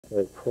if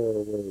I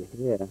pull away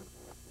here.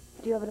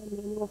 Do you have it on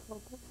manual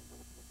focus?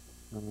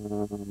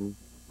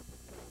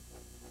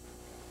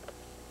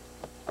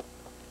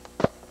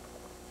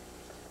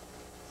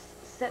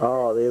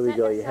 Oh, there we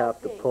go. You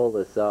have to pull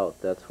this out.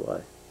 That's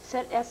why.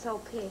 Set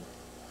SLP.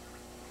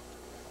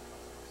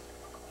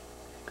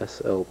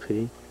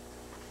 SLP.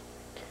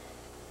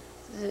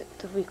 Is it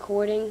the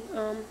recording?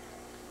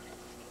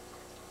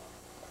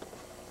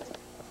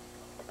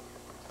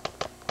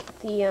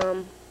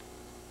 You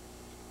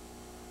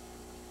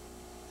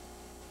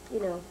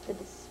know, the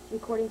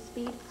recording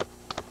speed.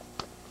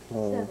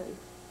 Oh. 7.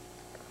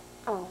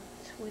 Oh,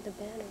 it's where the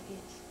battery is.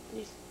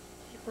 Did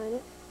you find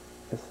it?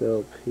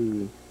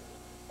 SLP.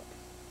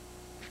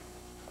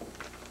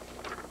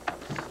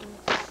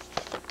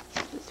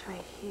 It's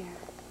right here.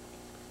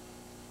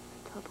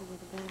 Tell her where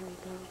the battery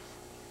goes.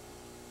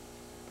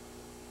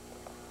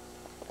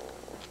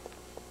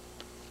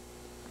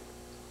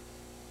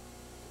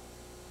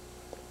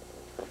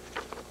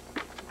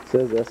 It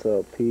says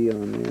SLP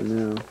on there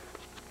now.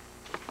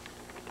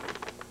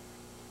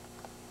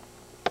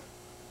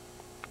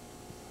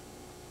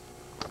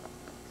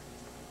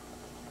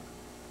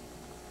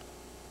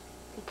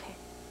 Okay.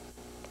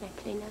 Can I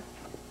play now?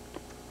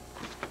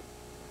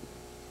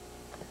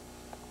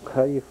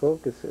 How do you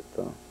focus it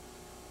though?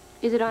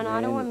 Is it on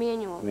auto or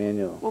manual?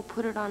 Manual. We'll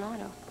put it on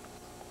auto.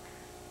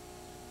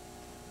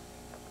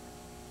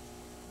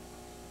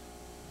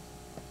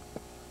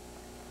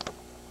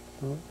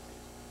 Oh.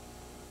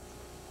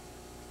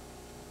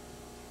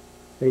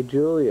 Hey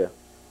Julia.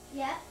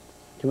 Yeah?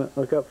 Come on,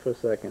 look up for a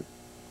second.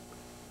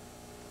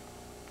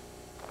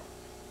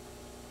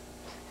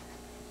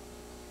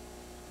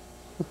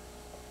 I'm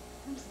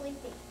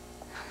sleepy.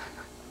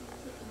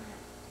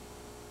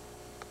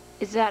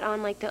 Is that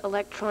on like the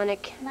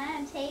electronic, Am I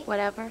on tape?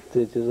 whatever?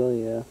 Digital,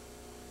 yeah.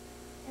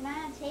 Am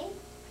I on tape?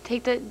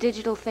 Take the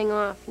digital thing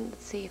off and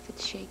let's see if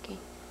it's shaky.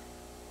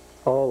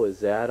 Oh, is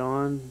that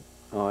on?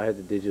 Oh, I had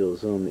the digital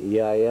zoom.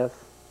 The EIS?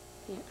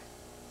 Yeah.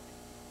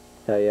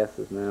 EIS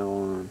is now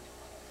on.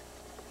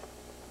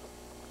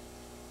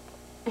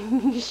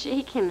 You're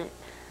shaking it.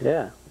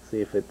 Yeah.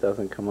 See if it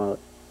doesn't come out.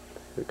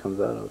 If it comes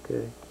out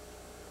okay.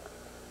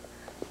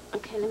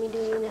 Okay, let me do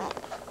you now.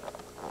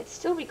 It's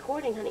still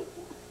recording, honey.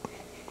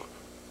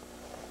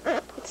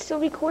 It's still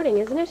recording,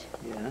 isn't it?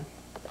 Yeah.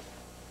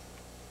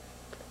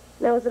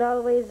 Now, is it all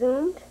the way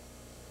zoomed?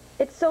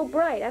 It's so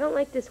bright. I don't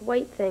like this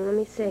white thing. Let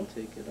me see.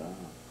 Take it off.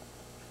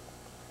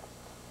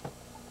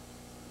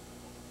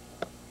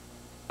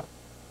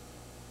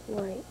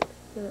 White.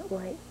 Not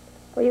white.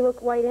 Well, you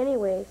look white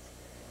anyways.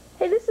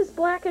 Hey, this is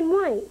black and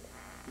white.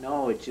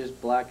 No, it's just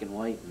black and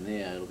white in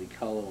there. It'll be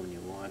color when you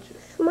watch it.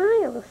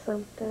 Smile or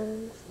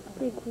something.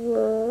 Big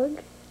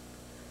rug.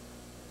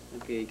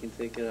 Okay, you can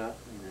take it off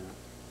now.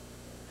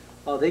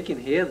 Oh, they can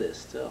hear this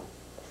still.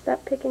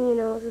 Stop picking your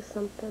nose or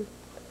something.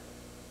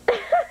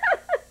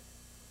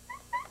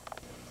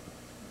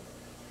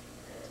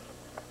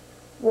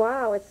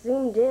 Wow, it's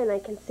zoomed in. I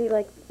can see,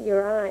 like,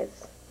 your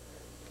eyes.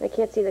 I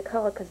can't see the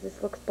color because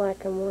this looks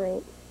black and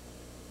white.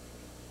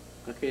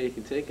 Okay, you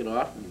can take it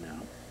off me now.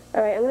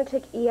 All right, I'm going to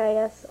take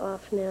EIS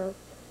off now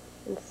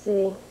and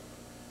see.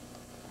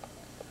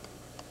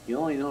 You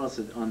only notice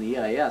it on the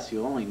EIS.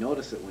 You only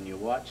notice it when you're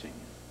watching it.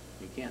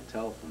 You can't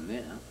tell from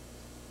there.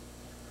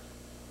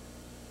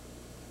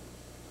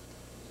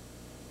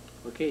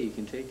 Okay, you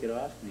can take it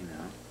off me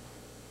now.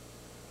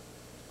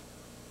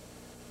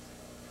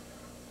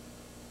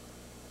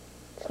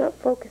 It's not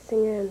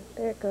focusing in.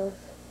 There it goes.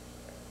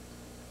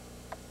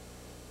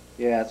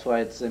 Yeah, that's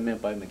why it's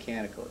meant by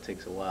mechanical. It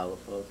takes a while to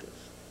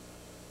focus.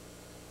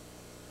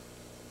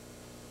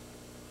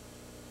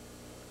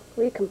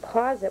 Well, you can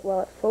pause it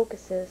while it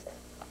focuses.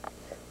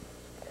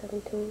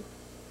 17.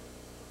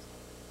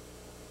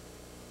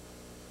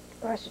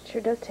 Gosh, it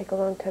sure does take a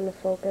long time to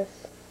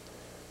focus.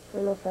 I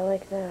don't know if I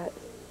like that.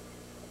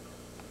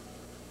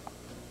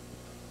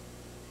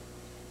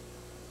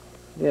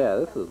 Yeah,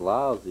 this is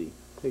lousy.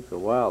 Takes a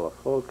while to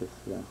focus.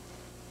 Yeah.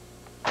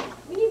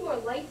 We need more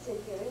lights in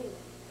here anyway.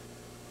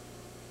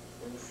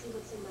 Let me see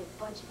what's in my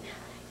budget. I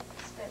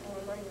spent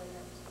more money on that.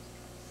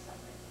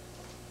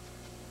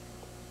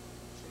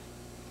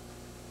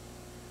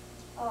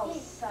 Oh, Hey.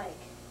 psych.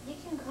 You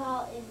can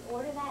call and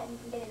order that and you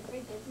can get it 3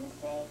 business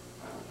days.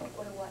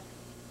 Order what?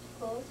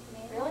 Closed,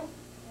 maybe. Really? Yeah.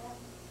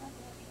 it's not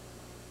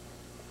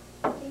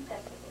bad. I think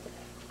that's what they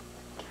said.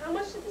 How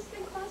much did this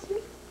thing cost me?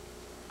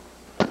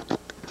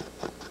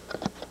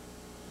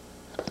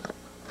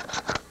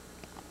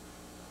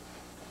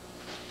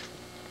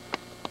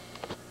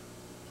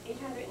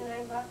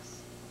 $809.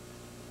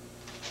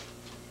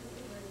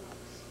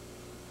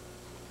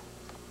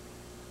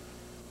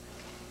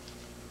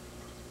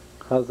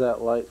 How's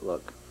that light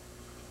look?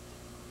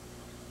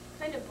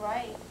 Kind of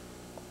bright.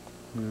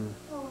 Hmm.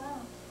 Oh,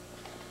 wow.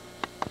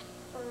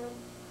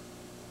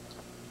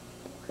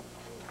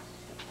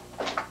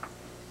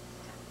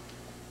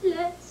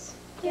 Let's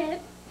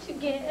get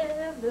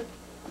together.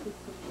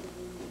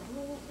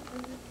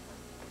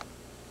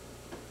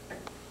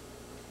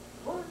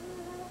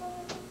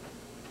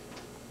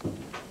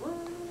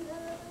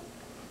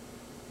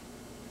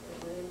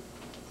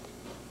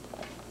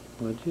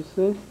 What'd you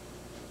say?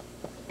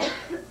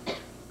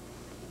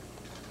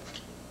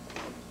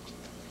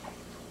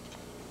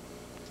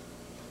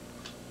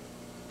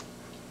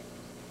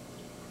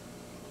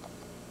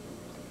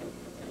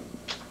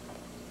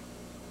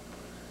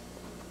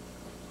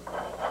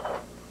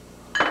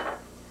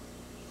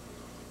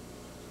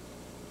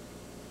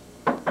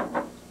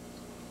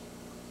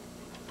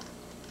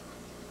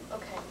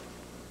 Okay.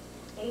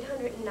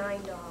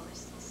 $809.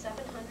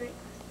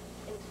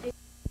 750.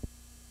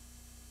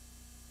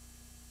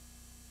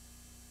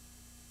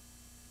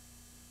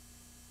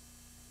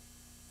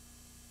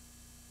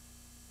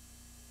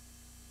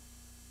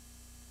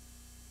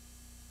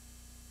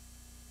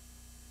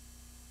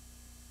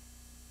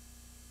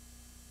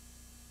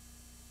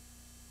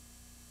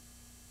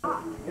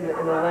 In the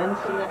lens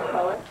in that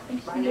color?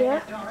 Yeah.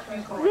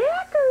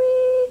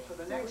 For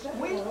the next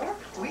week,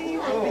 we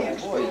will be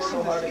exploring the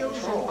skills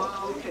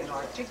involved in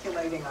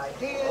articulating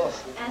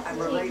ideas and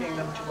relating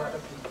them to other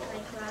people.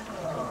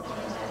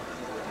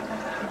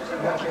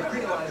 I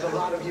realize a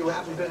lot of you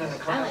haven't been in a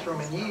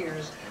classroom in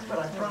years, but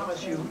I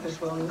promise you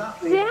this will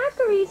not be...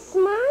 Zachary,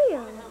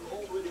 smile.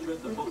 Already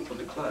read the book for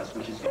the class,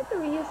 which is...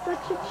 Zachary, you're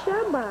such a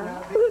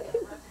chubba. We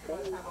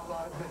have a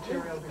lot of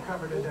material to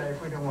cover today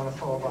if we don't want to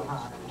fall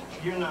behind.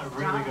 You're not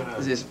really gonna...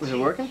 Was it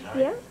working?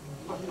 Yeah?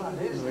 But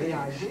is the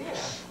idea.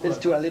 Let's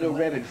do our little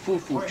rabbit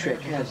foo-foo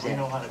trick. How's We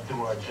know that? how to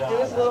do our job. Do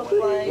his little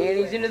flying. And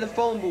he's into the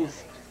phone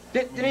booth.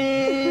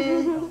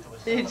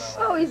 It's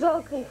Oh, he's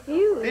all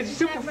confused.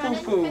 super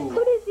foo-foo.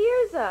 Put his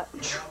ears up.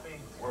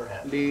 We're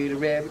happy. Little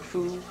rabbit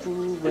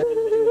foo-foo.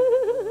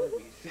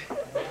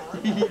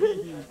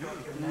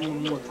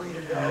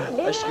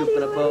 I scoop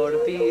it up all the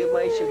field,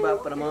 my shoe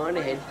up, put 'em on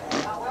the head.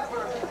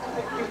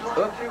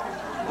 Oh.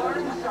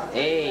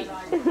 Hey.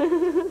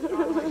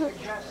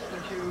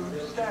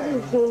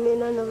 Zoom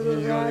in on the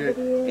little rabbit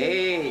ears.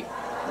 Hey.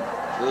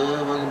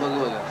 Bugga, bugga,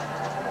 bugga.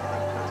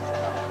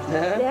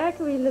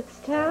 Zachary looks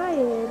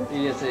tired.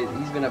 He's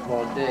been up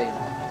all day.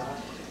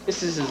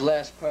 This is his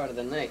last part of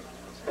the night.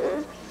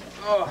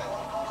 Oh.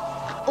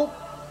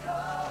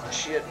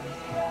 Shit.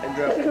 I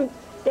dropped it.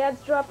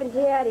 Dad's dropping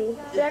Daddy.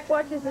 Zach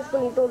watches this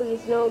when he's older.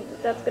 He's known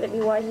that's gonna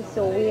be why he's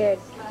so weird.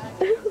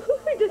 He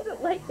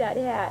doesn't like that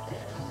hat.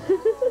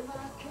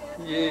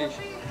 Yes.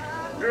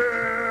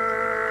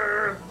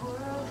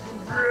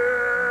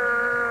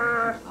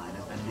 Has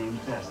been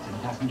named best in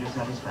passenger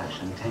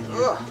satisfaction 10 years in a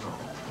row.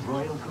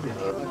 Royal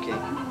Caribbean. Okay.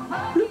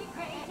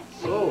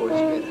 Oh,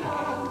 it's good.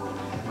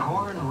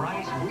 Corn,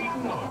 rice, wheat,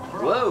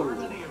 milk. Whoa.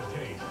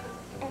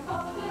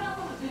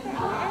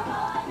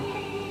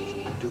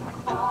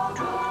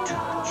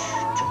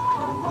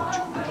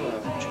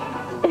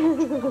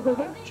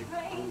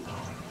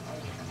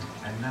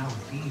 And now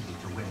it's easy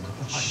to win with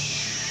the fight.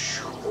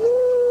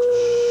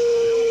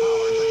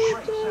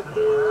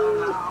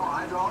 I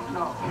don't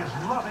know. His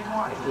loving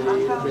wife.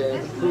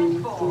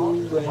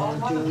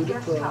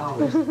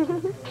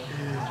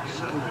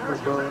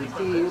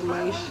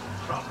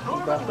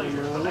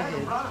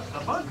 The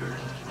Bunkers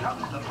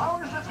comes The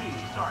Powers That Be,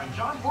 starring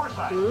John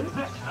Forsythe.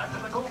 Next, back to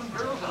the Golden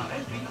Girls on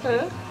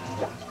NBC.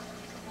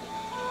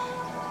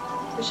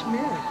 What's the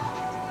matter?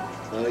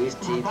 Oh, he's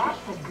TV.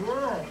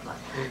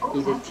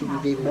 He's a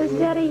TV baby. Was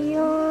that a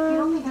yawn? You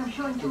don't think I'm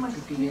showing too much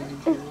skin?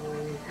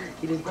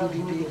 He's a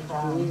TV baby.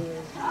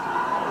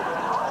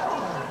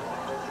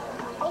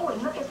 Oh,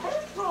 and look at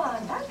this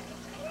one. That's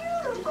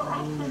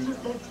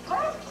beautiful. It's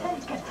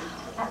breathtaking.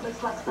 That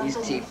looks like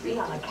something you see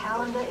on a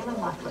calendar in a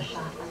muffler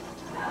shop.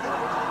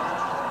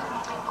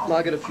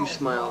 I'll get a few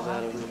smiles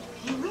out of him.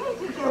 You really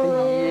do get Yeah.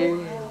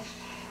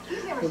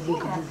 You've never seen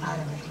that side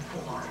of it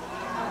before.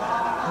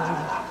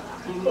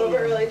 Over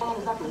early. Is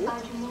that the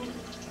side you need?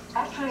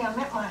 Actually, I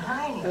met my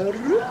Heine.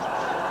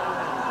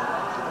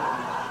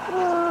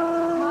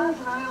 Mars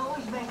and I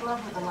always make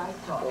love with the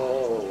lights off.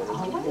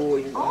 Oh,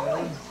 boy.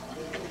 Always.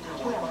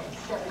 Well,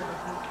 except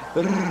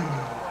for No.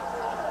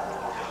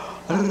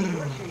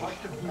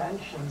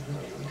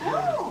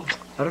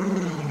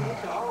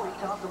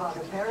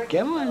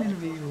 Come on, little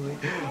baby.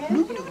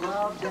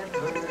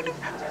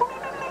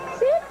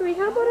 Zachary,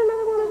 how about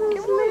another one of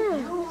those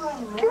masks?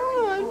 Come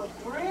on.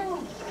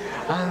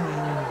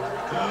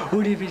 Who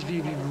the best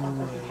baby boy?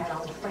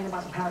 I'll explain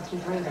about the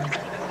parakeet raven.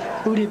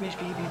 Who the best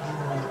baby boy?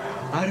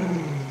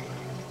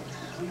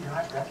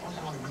 Sweetheart, that was a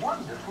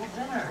wonderful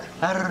dinner.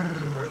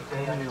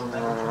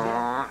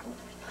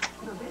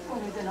 This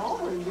one isn't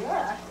over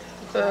yet.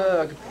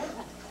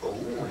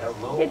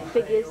 It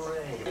figures.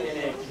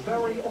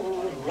 Very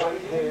old,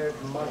 white-haired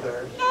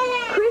mother.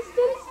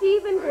 Kristen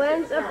Stephen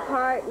Glenn's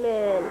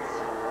apartment.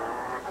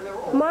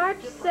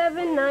 March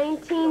 7,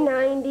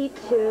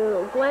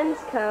 1992. Glenn's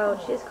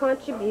couch, his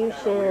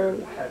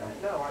contribution.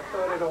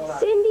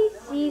 Cindy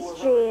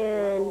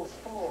Seastrand.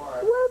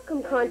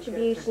 Welcome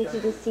contribution to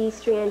the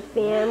Seastrand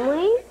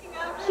family.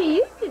 She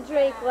used to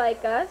drink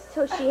like us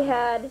till she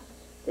had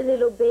the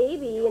little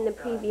baby in the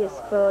previous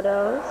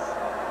photos.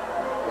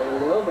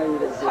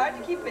 It's hard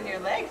to keep in your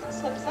legs. It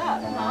slips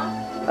up,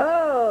 huh?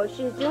 Oh,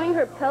 she's doing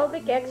her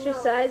pelvic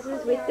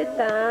exercises with the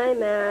Thigh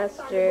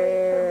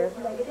Master.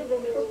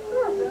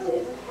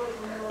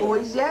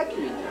 Boy,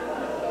 Zachary.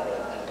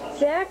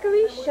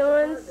 Zachary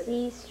Sean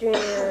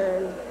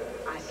Seastrand.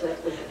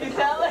 You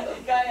sound like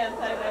a guy on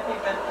Time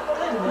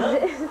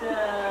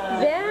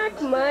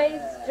Zach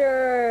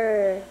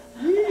Meister.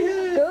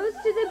 Goes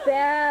to the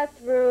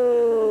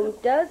bathroom.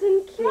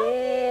 Doesn't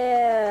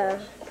care.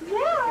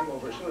 Came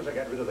over as soon as I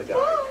got rid of the guy.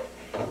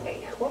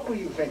 Hey, what were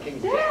you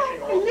thinking? Look at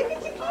you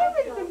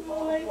giving the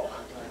boy.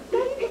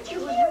 That picture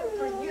was meant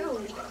for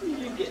you.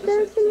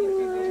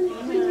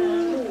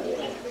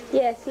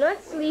 Yes,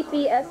 not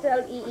sleepy,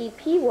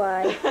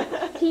 S-L-E-E-P-Y.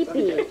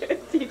 Teepee.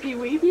 Teepee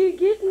weepy. You're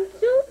getting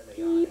so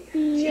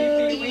teepee.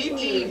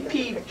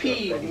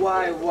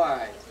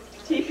 T-P-P-P-Y-Y.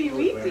 Teepee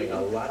weepy.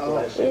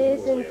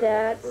 Isn't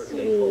that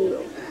sweet?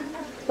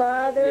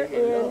 Father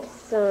and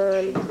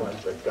son.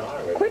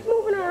 Quit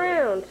moving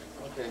around.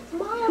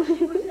 Mom,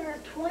 she was in her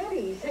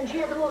 20s and she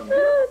had to look good.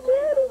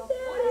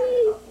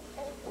 Oh,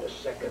 The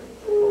second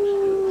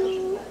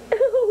Daddy,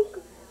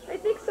 Daddy. I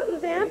think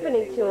something's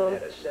happening to him.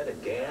 had a set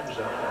of gams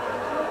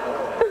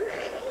on.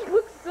 He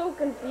looks so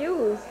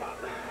confused.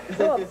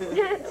 So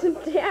upset.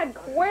 Dad,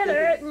 quit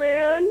it,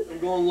 man. I'm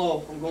going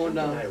low. I'm going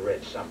down. I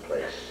read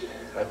someplace.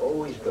 I've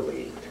always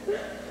believed.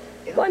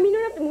 Well, I mean, you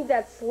don't have to move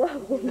that slow.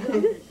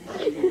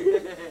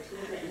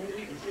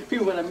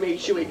 People want to make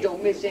sure we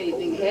don't miss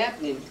anything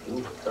happening.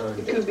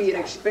 It could be an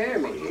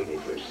experiment.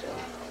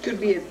 Could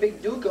be a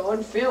big duke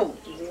on film.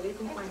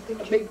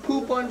 A big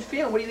poop on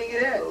film. What do you think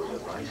of that?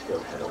 I still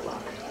had a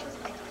lot.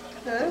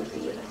 Huh?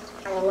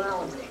 I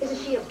allow him. Isn't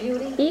she a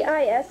beauty?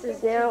 EIS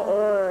is now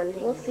on.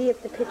 We'll see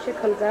if the picture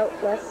comes out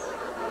less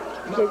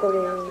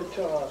jiggly.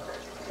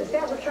 Is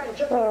that what tried to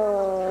jerk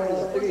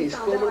Oh. Look at these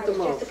foaming at the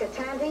mouth. Jessica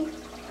Tandy?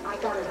 I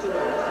got a deal.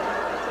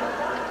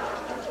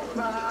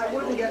 I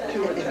wouldn't get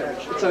too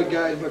attached. That's how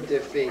guys whip their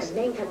face. I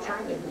named her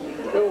Tanya.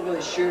 Go over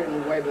the shirt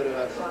and wipe it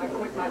off. I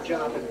quit my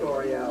job at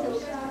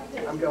Borealis.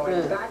 I'm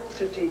going back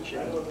to teaching,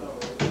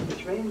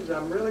 which means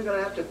I'm really going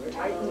to have to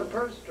tighten the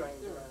purse strings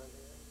around.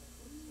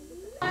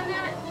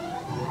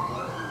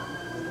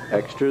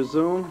 Extra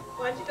zoom?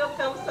 Why don't you go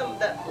film some of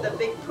the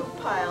big poop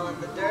pile in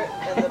the dirt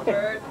and the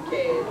bird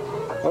cage?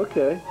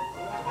 Okay.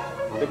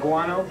 The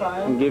guano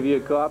pile? Can give you a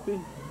copy?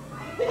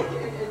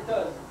 It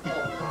does.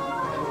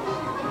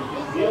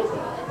 It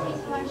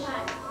takes more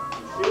time.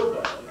 You feel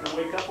better. You can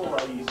wake up a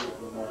lot easier in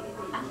the morning.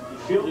 You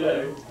feel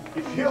better.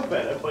 You feel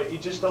better, but you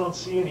just don't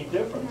see any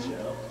difference, you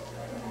know?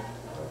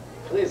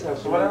 Please have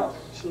So some. what else?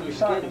 Some new Keep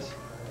talking. skins.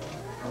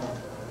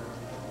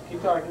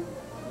 Keep talking.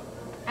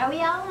 Are we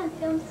all on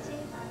film, Steve?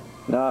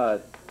 No,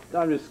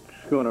 I'm just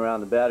screwing around.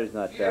 The battery's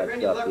not Yeah, charged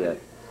Randy, up look yet.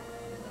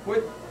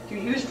 What?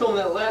 You was filming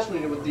that last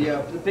one with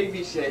the big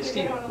VCA,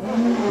 Steve.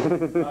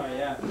 Oh,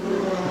 yeah.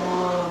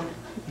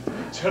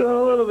 Going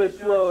a little bit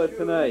slower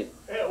tonight.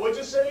 Hey, what'd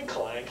you say,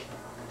 Clank?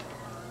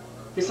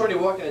 He's already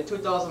walking at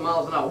 2,000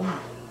 miles an hour.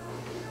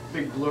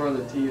 Big blur on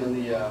the T and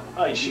the.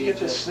 Oh, you should get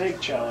the snake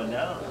chow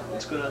now.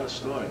 Let's go down the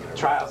store.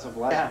 Trials of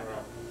life.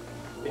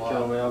 The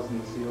killer whales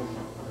and the seals.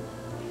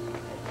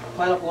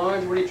 Pineapple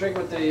orange. What do you drink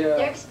with the?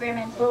 They're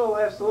experimental. Oh,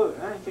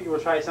 absolutely. I think we'll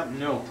try something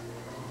new.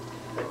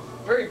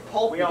 Very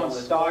pulpy. We own all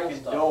this stock gold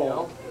and stuff, dough. you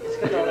know? Let's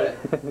get all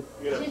that.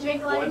 Did you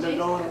drink a lot of juice?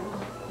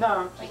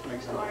 No, Like just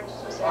mix it. orange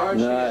juice?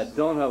 Orange Nah, juice.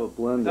 don't have a Thought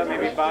blender.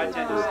 maybe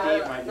bartender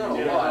Steve might No,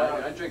 do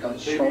well, I drink on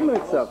We'll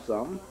mix up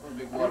something.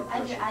 Big water I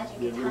pressure.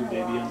 drink a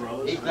ton of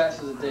water. 8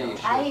 glasses a day.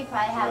 I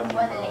probably have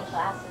more than 8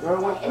 glasses. Well,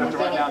 we'll And the have to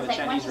run thing down is, the it's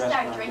like Chinese once you start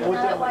restaurant. drinking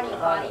a lot, your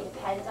body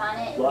depends on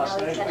it. You know, Last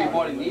it's night, Your gonna...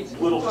 body needs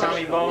it. Little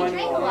Tommy You Bowen,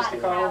 drink a what lot used to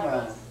of call him?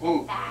 calories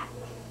Ooh. fast.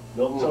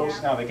 Milk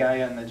toast. No, the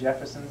guy on the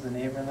Jeffersons, the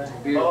neighbor there.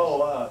 Beer.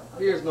 Oh,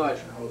 Beer's not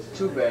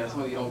too bad as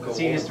long as you don't go.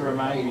 He used to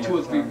remind me 2 or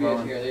of 3 Tom beers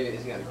Bowen. here,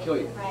 it's gonna kill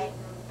you. Right.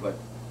 But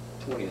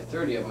 20 or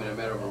 30 of them in a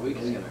matter of a week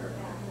is gonna hurt.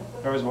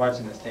 If I was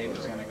watching this tape, I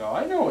was gonna go,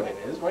 I know what it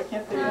is. Why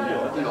can't they do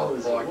it? You know,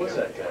 what's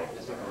that guy?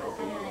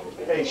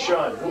 Hey,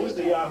 Sean, who was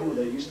the Yahoo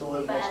that used to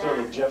live next door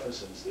to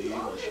Jefferson's, the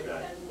English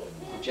guy?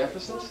 The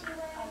Jeffersons?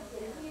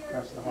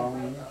 Across the hall.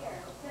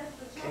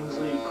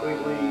 Kingsley,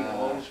 Quigley,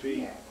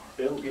 Holmesby,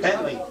 Bill?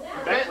 Bentley.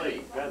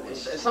 Bentley.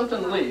 It's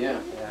something Lee, yeah.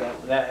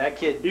 That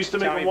kid, Used to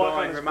make Tommy him walk on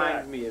Bowen, his reminded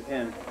back. me of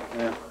him.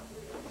 Yeah.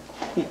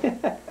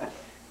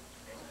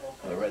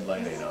 The red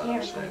light ain't on,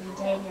 It's I'm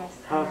dangerous.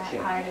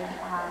 Okay.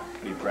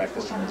 You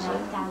practicing this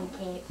Down the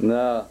Cape.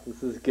 No,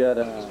 this is good.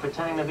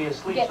 Pretending to be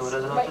asleep Gets so he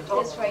doesn't have to right,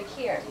 talk. this right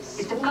here.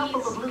 It's a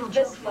couple of little This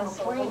jokes from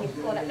muscle the when you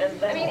brain. put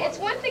it. I mean, it's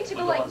one thing to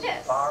go like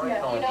this. You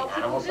know,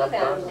 people do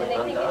that, and they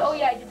think, oh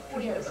yeah, I did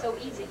 40, it was so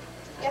easy.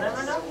 You have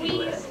to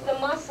squeeze the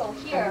muscle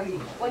here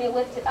when you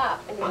lift it up.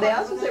 And They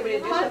also say when you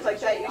do stuff like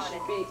that, you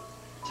should be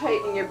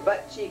tightening your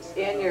butt cheeks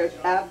and your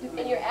abdomen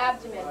in your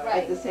abdomen, at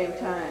right. the same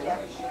time.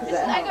 This is,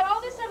 I got all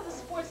this out of the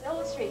Sports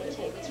Illustrated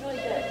tape. It's really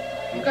good.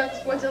 You got the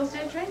Sports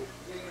Illustrated tape?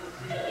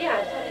 Yeah,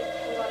 I've had it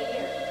for about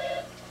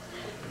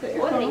a year.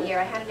 More than a year.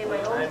 I had it in my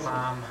Hi, own.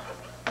 Mom.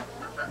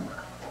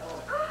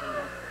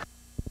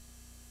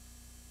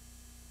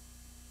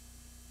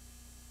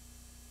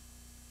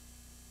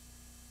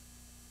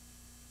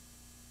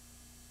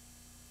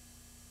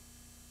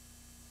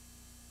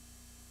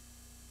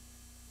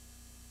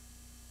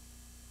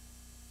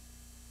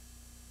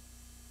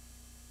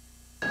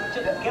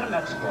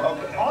 that score.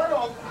 Okay,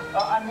 Arnold,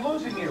 I'm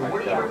losing you.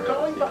 We're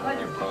going behind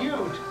your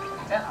butte.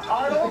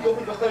 Arnold,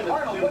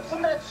 what's the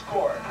Mets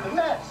score? The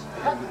Mets.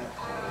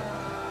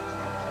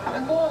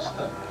 I lost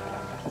them.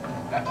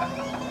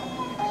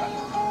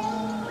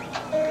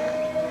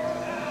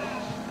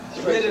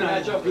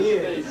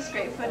 Is this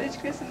great footage,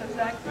 Chris, in the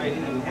Zach? I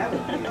didn't even have it.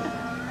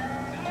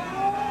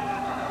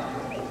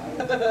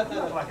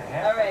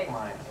 All right.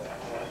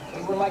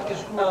 You would like to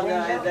screw Oh, a no,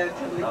 razor? they're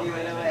totally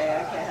giving it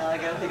away. Okay, hell, I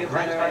gotta think of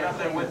better Right up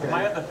there ways. with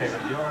my other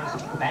favorite,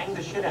 yours. Bang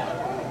the shit out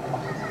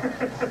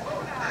of it.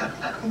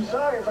 I'm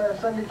sorry if I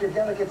offended your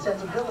delicate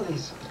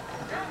sensibilities.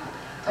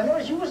 I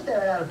noticed you were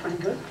staring at it pretty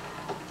good.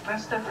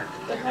 That's different.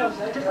 The hell's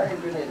that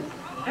different?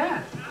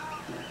 Yeah.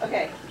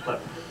 Okay. Look,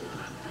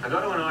 I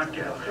go to an art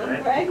gallery,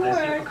 right? Right I see a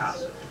words.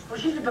 Picasso. Well,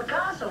 she's a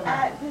Picasso now.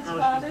 At his No,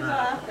 she's father's not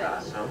a office.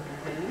 Picasso.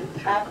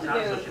 She's a Afternoon.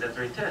 Picasso, she'd have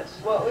 3 tits.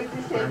 What was he What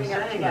I'm saving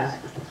up to saying buy? is,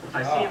 if I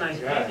see a nice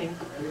painting,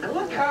 I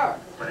look at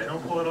it, but I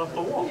don't pull it off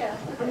the wall. Yeah.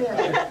 Come here.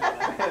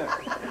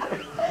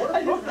 I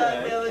just saw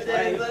it the other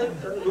day.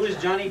 Who is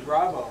Johnny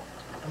Bravo?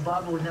 And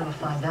Barbara would never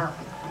find out.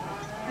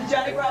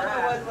 Johnny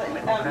Bravo was like,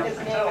 his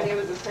name when he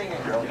was a singer.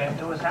 Girl came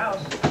to his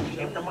house, she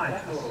came to my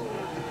house.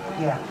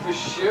 Yeah. For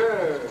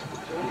sure.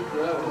 Johnny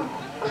Bravo.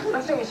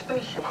 Let's say a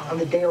spaceship on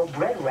the day old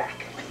bread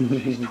rack.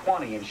 She's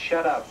 20 and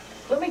shut up.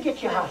 Let me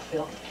get you hot,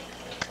 Phil.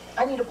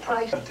 I need a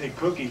price. I'll take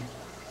Cookie.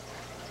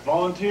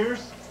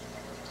 Volunteers?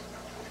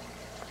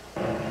 I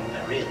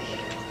really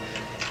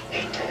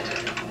hate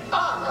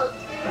that.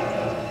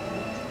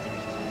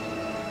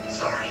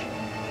 Sorry.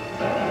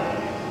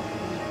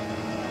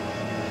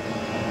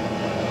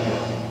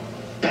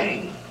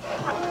 Bang!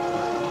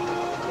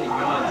 Hey, you're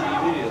on TV.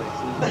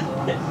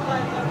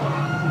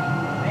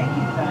 Thank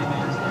you, Time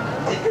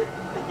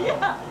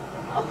Yeah.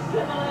 I'll send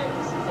it over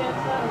to Suzanne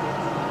Sutter.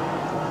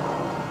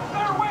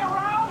 Better way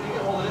around? You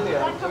can hold it in there.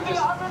 That could be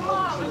 100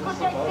 miles. It could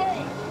take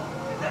days.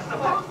 Is this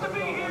supposed to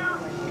be here?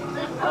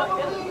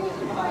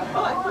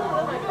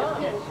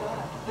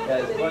 Yeah,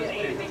 it's much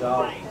big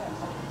dog.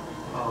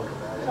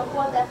 So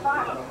what that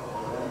far?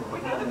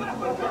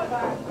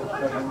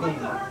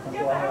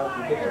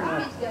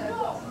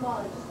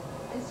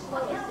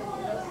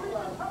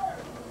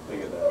 Look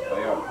at that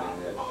playoff thing,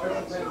 that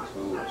shots and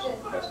tubes,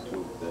 that's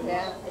tube things.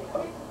 Yeah.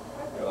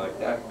 They're like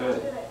that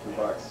good,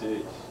 $2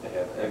 each. They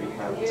have every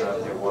kind of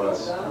time there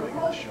was.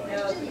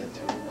 Yeah,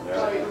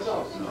 tube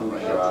shots. No,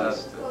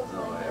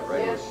 a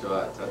regular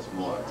shot, that's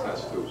more,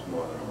 test tubes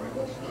more than a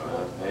regular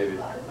shot. Maybe.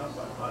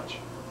 Much.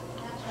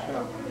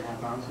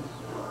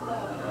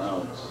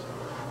 Ounce.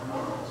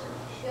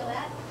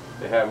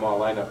 They have them all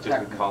lined up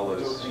different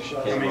colors.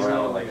 Came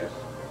around like a,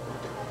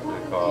 what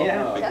do they call it?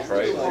 Yeah. Big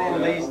trays.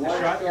 The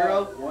shot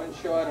girl. One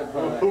shot of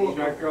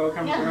Shot girl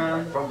comes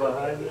around, From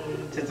behind.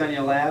 sits on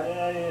your lap.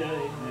 Yeah.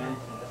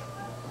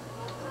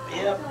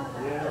 Yep. Yeah,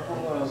 one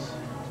of those.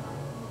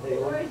 Hey,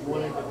 you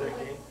want to put that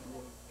game?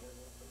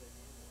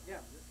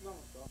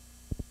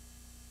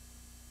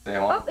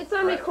 Oh, it's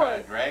on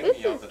record. This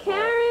is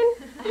Karen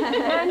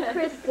and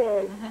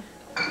Kristen.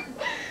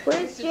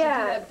 Where's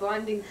Jack? That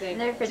bonding thing.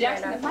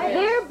 Jack's in the fire.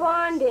 They're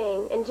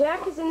bonding, and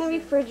Jack is in the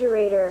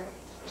refrigerator.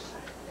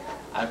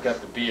 I've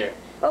got the beer.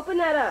 Open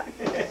that up.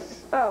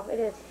 Oh, it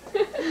is.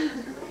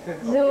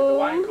 The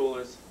wine Zoom.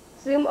 coolers.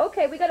 Zoom.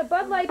 Okay, we got a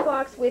Bud Light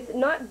box with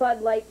not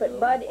Bud Light, but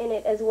Bud in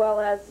it, as well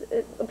as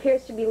it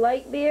appears to be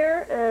light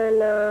beer,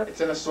 and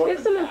It's an we assortment.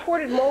 have some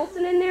imported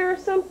Molson in there or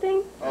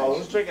something. Oh,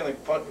 who's drinking like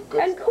fucking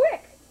good And stuff?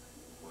 quick.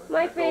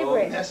 My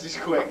favorite. This is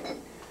quick.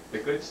 The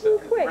good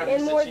stuff. Quick,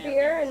 and more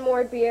beer, and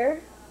more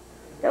beer.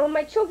 Now, when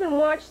my children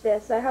watch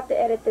this, I have to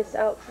edit this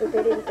out so that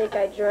they didn't think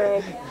I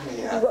drank.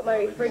 This is what my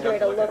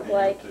refrigerator looked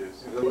like.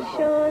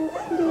 Sean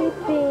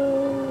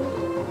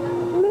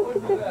sleeping. Look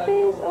at the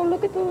face. Oh,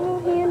 look at the little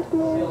hands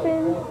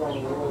moving.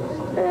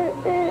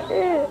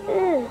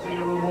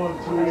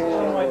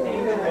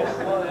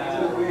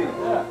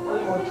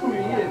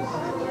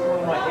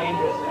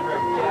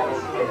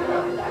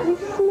 He's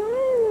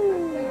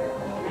smiling.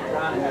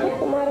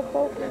 Look, I'm out of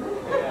focus.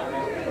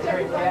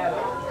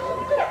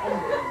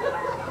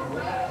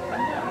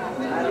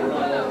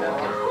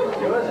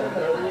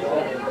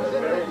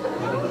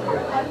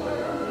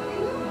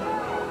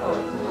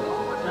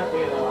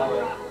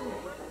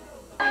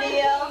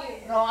 Neil,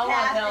 No, I want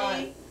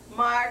Kathy,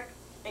 Mark,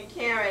 and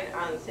Karen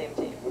are on the same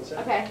team. Okay.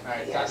 Okay?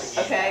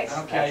 I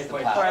don't care if you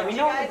play All right, we You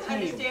know guys the team.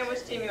 understand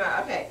which team you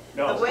are. Okay.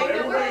 No, The way we're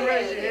everybody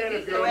raise playing, your hand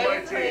if the you're way on my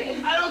we're playing.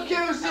 team. I don't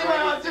care who's in my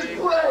house, just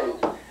play.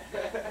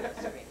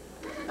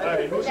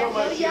 Hey, who's on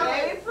my The team?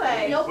 way we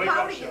play. No Wake up,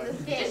 pouting Sean. in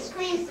this game. Just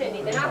scream,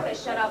 Cindy. They're not going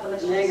to shut up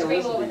unless you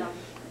scream over them.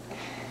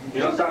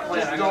 You don't stop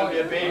playing, I'm gonna be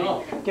a baby.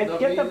 Get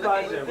the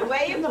buzzer. The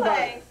way you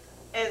play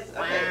is,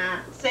 okay,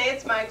 say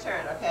it's my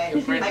turn, okay?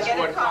 Your friend I get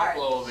a Ford card.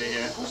 Coppola over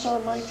here. Who's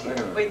on my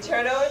team? We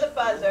turn over the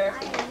buzzer.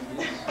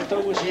 I thought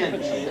it was him.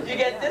 You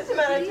get this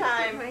amount of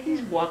time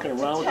He's walking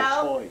around with a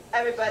tell toy.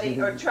 everybody,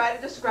 or try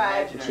to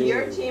describe to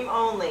your team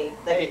only,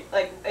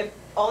 like if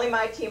only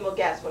my team will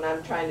guess when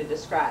I'm trying to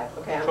describe,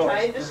 okay? I'm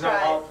trying to all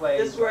describe plays.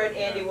 this word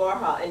Andy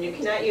Warhol, and you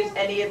cannot use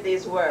any of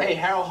these words. Hey,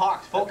 Harold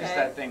Hawks, focus Okay.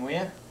 that thing, will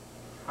you?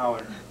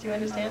 Howard. Do you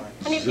understand?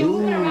 And if you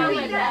move it around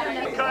like that,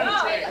 then What kind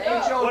of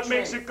train? What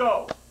makes it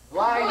go?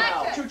 Line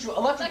out. Choo-choo,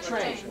 electric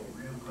train.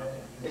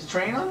 Is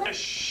train on The there?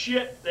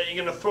 shit that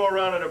you're gonna throw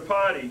around at a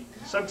party.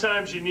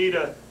 Sometimes you need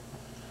a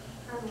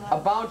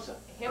bouncer.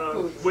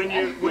 when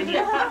you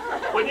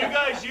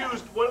guys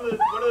used one of the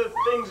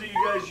things that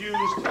you guys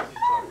used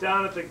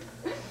down at the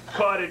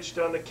cottage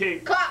on the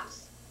Cape.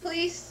 Cops,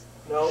 police.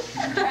 No.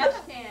 Trash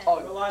can.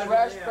 Oh,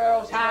 trash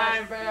barrels,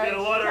 trash bags. Did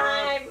a lot of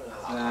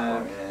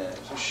Time.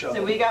 So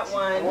So we got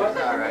one. That's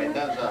all right,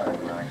 Max. That's all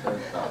right.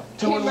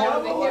 2 and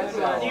 1.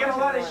 You got a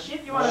lot of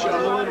shit you want to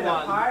throw at a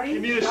party? You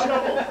need a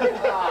shovel.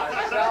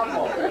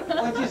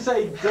 What'd you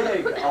say,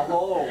 dig a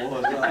hole?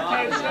 Oh,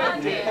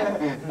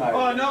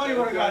 nobody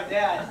would have got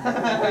that. All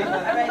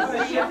right, so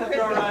you have to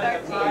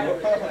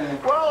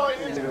Well,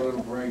 Take a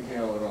little break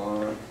here with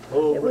on.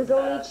 It was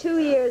only 2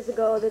 years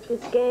ago that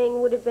this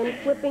gang would have been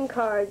flipping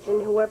cards,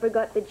 and whoever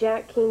got the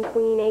Jack, King,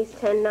 Queen, Ace,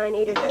 10, 9,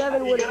 8, or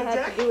 7 would have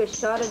had to do a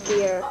shot of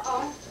beer.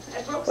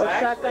 Or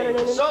shotgun and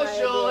an entire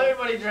Social, beer.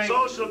 everybody drinks.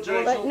 social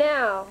drink. But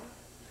now,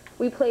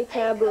 we play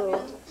taboo.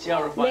 See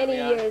how refined Many we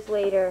are? years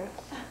later.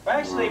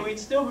 Actually, we'd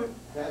still be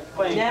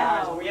playing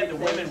cards, but we had the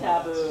women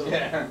taboo. ones.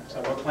 Yeah.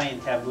 So we're playing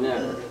taboo.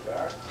 Yeah.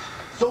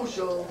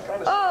 Social.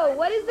 Oh,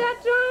 what is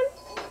that, John?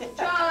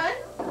 John.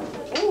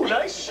 Ooh,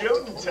 nice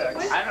shooting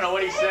text. I don't know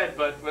what he said,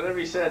 but whatever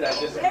he said, I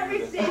just. I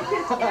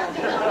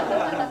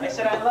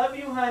said, I love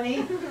you,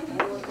 honey.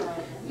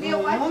 Leo,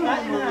 watch Nothing,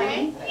 that,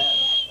 honey. okay?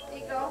 There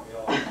you go.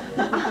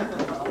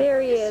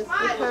 There he is, the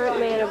current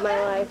man of my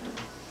life.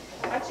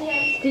 Watch your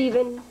hands.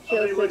 Stephen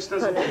Felix Joseph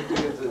doesn't Hunter.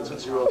 do it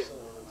since you're also.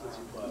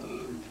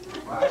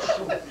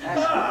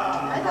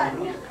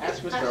 That's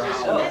Mr.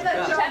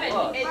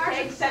 Seven. It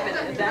takes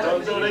 7. And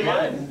Don't do it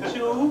again. 1,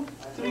 2,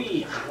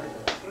 3.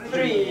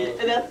 3.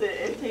 And that's it.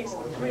 It takes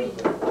 3.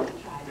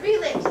 3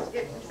 licks to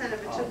get the center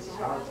of a Tootsie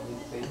Roll.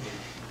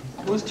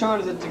 Whose turn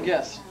is it to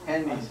guess?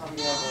 Andy's.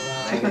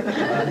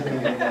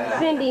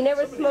 Cindy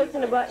never smoked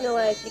in a butt in her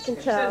life. You can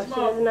tell. She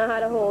doesn't know how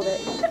to hold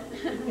it.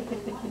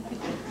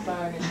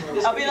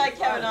 I'll be like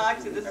Kevin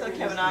Oxley. This is what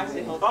Kevin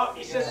Oxley holds. Oh,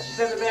 she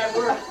said a bad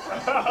word.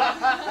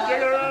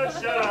 Get around,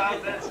 shut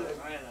up. That's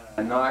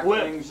it. Knock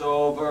Whip. things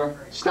over.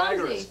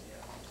 Stagger it.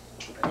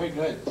 Very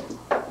good.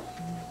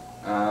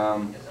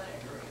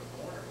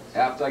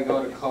 After I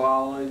go to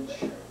college.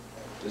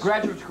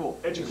 Graduate school.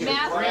 Education.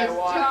 Master's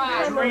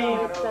job. I'm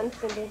on the son,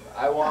 Cindy.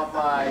 I want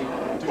my.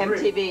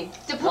 MTV.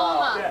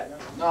 Diploma.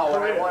 No,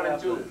 what I want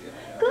to do.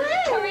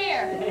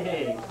 Career.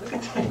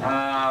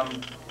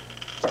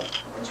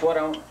 It's what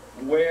I'm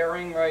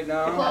wearing right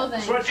now.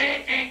 Clothing.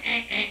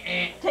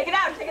 Take it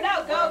out. Take it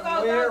out. Go,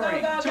 go, go, go,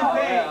 go, go.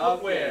 Toupee. I'll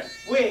wear.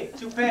 Wig,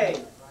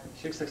 toupee.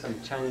 She looks like some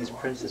Chinese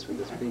princess with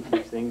this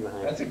pinky thing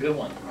behind her. That's a good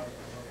one.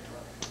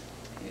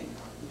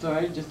 It's all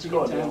right, just take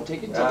your time.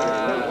 Take your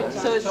time.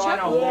 So it's I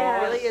know.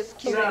 really is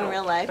cute in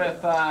real life.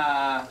 With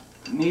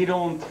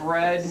needle and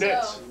thread.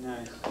 Knits.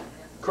 Nice.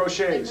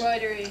 Crochets.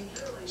 Embroidery.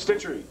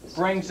 Stitchery.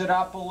 Brings it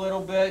up a little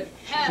bit.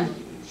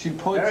 She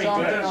puts Very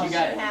something good. on. You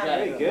got it. You got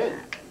Very it. good.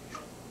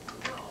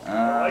 I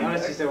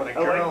honestly said when a I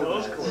like girl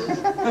those does. clothes.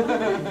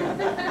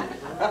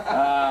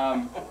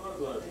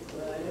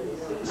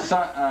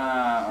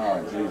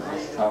 Oh, jeez,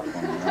 this is a tough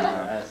one.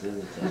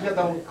 Who's got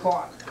the whole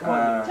clock? Come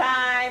on.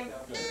 Time.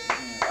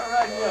 All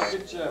right, yeah,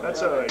 good job.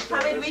 That's all right. How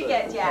many did we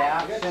get,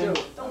 Jack?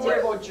 Don't worry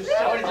about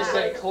yourself. I would have just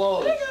said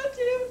clothes. We got 2.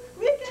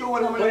 We got 2.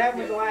 What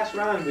happened with the last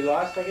round? We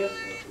lost, I guess?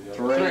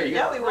 3.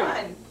 No, we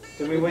won.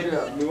 Did we win?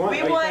 We won.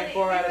 We Are you won. playing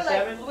 4 out of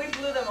 7? We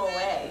blew them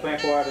away. Playing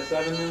 4 out of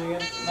 7 then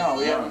again? No,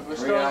 we haven't. We're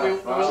still. We're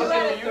Two out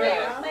listening of to you 3.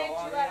 guys. Playing 2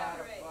 out of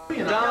 3.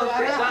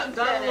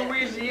 Down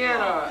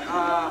Louisiana.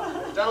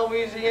 Down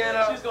Louisiana.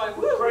 She's going,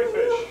 woo.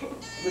 Crayfish.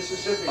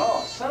 Mississippi.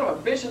 Oh, son of a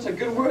bitch, that's a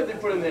good word they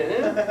put in there,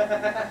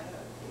 eh?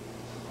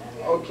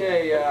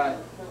 Okay,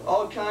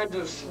 all kinds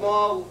of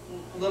small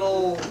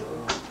little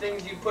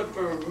things you put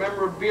for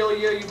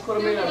memorabilia, you put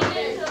them in a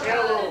Big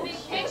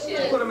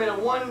picture. put them in a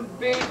one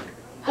big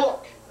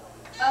book.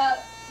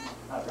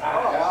 What's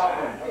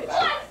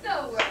the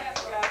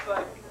word?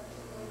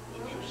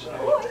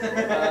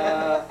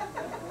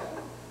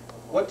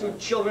 What do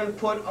children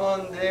put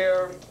on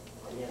their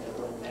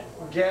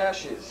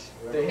gashes?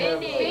 They have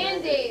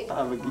Band-Aid.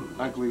 I'm an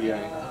ugly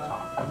guy.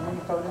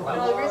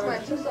 Well, here's my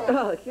 2 songs.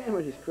 Oh, the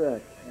camera just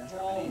cracked.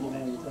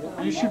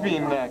 You should be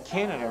in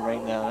Canada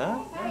right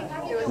now,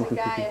 There was a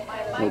guy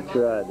huh? I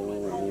tried. They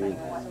won't let me.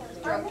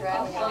 drunk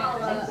driving.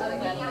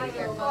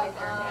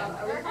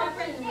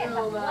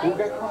 Who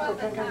got caught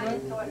for drinking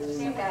drink?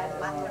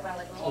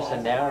 Supposed to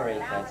narrate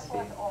that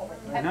scene.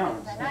 No,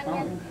 it's not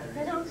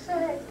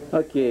fun.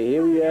 Okay,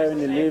 here we are in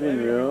the living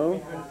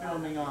room.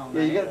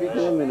 Yeah, you gotta be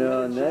Filming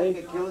all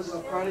night.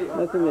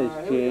 Nothing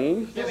has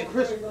changed.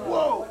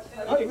 Whoa!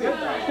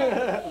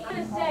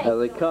 As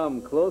I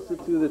come closer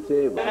to the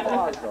table.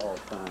 Pause the whole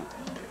time.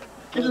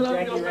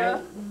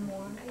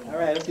 All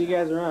right, I'll see you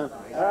guys around.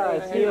 All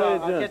right, see you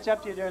later, I'll John. catch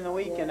up to you during the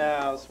week and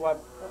I'll swap.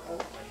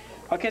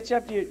 I'll catch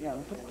up to you. Yeah,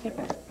 put the tape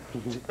back.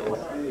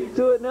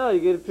 Do it now. You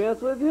get a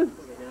pants with you?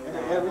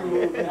 Every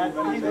move. He's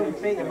gonna be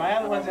thinking. My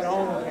other one's at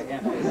home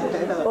again.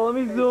 Oh, let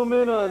me zoom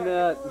in on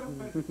that.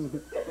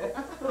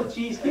 Little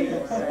cheesecake.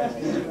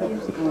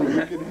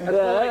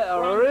 Yeah, a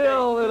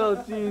real little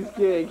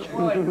cheesecake.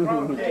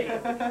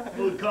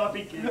 Little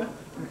coffee cake.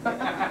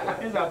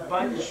 Here's a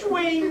bunch.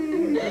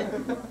 Swing!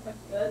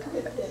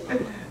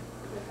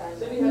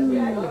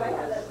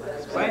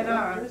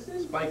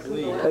 Spike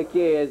Lee.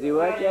 Okay, as you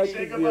watch out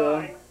your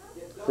viewer,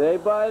 say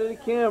bye to the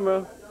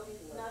camera.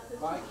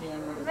 Bye,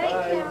 camera. Bye,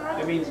 camera.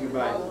 That means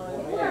goodbye.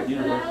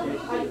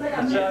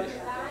 University.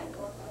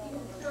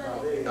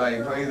 Oh,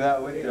 you bring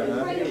that with you,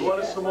 huh? You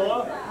want us some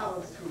more?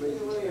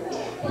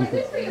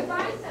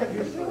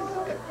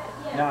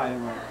 No, I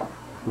don't want it.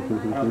 I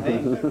don't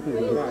think.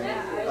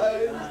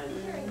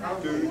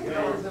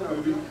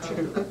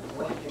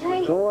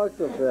 Don't walk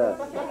so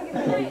fast.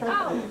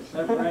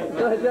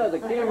 No, the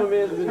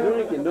cameraman's been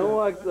drinking. Don't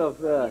walk so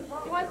fast.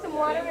 You want some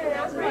water and an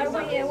ounce of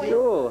water?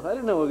 Sure. I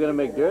didn't know we were going to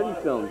make dirty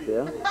films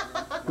here.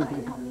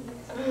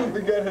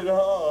 We got it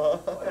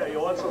all. Yeah, you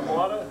want some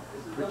water?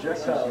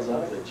 Projectiles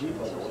out of the Jeep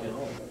on the way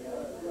home.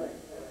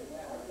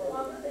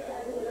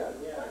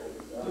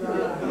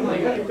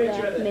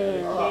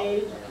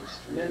 Cage,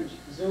 then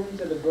zoom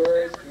to the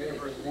bird.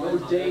 No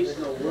dates,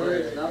 no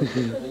words,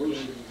 nothing.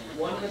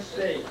 One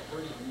mistake.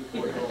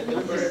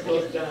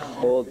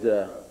 Old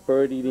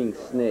bird-eating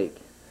snake.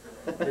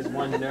 There's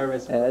one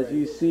nervous. As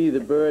you see, the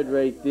bird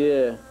right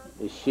there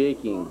is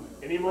shaking.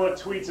 Any more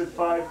tweets at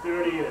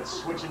 5:30 and it's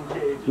switching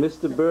cage.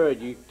 Mr. Bird,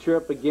 you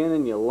chirp again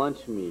in your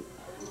lunch meat.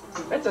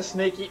 That's a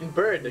snake-eating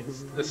bird.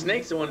 The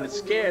snake's the one that's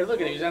scared.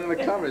 Look at him, he's under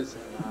the covers.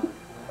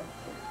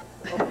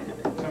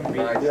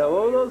 Yeah,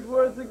 what were those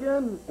words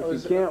again?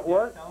 If you can't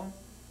what?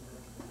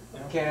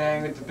 Can't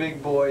hang with the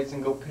big boys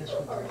and go piss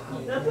with them.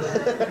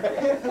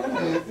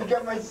 You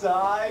got my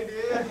side,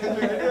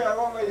 yeah. I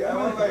want my.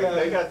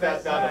 They got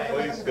that down at the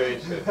police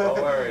station.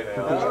 Don't worry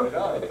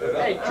now.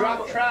 Hey,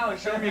 drop trowel and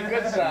show me a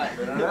good side.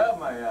 I don't have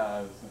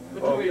my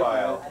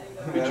profile.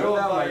 I don't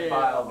have my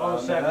file.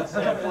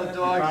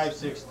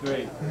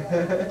 077-563.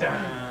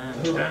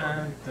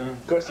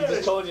 Of course, he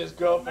just told you his I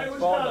girlfriend's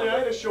was phone down there, I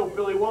number. had to show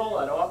Billy Wall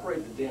how to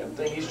operate the damn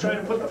thing. He's trying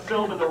to put the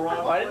film in the wrong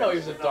Oh, I didn't know he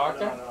was a place.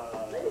 doctor.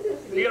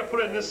 You gotta put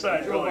it in this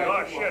side, Billy.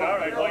 Oh shit,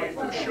 alright, well, you're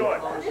too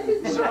short.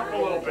 Sit up a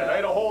little bit. I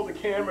had to hold the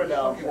camera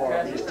down for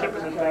him. He's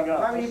tipping the thing Why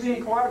up. were you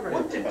being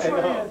cooperative? What did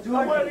trying to do?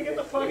 I wanted to get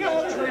the fuck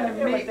out of Trying to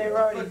there. make they were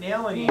already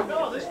nailing you.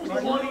 No, this was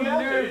pointing out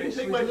there. You didn't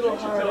take my picture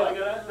till I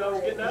got out. No,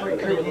 getting out of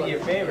Couldn't do there. you a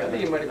favor. I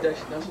think he might have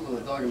actually done something with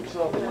the dog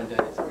himself one day.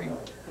 So he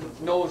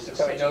knows what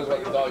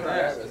the dog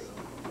is.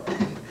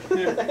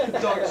 The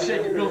dog's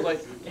shaking Bill's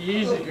like,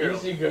 easy girl,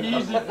 easy girl.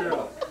 Easy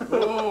girl.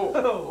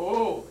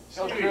 Oh,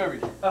 so Kirby.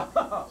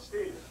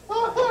 Steve.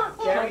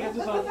 Can I get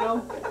this on film?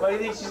 Why do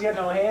you think she's got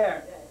no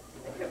hair?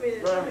 Why do you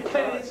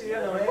think she's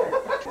got no hair?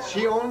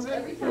 She owns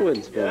it? I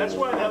wouldn't spend That's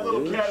why that little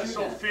money. cat is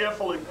so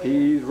fearful.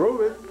 He's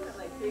roving.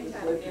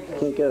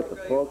 Can't get it to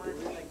focus.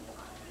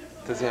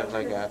 Does it have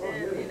like a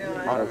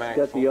It's automatic?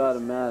 got the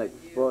automatic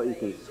spot, you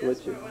can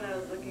switch it.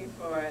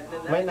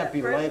 Might not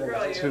be light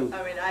enough too.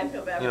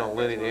 You know,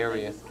 lit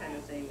area.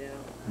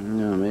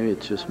 No, maybe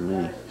it's just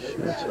me. Shit.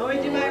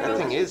 That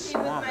thing is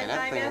small, man.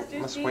 That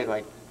thing must weigh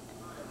like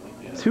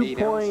 2 8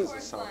 point, ounces or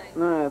something.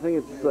 no, I think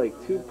it's like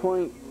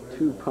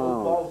 2.2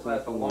 pounds.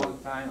 That's a long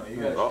time. You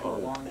got a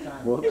long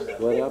time. Whoops,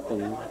 what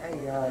happened?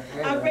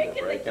 I'm breaking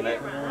the Breaking it.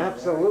 camera.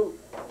 Absolute.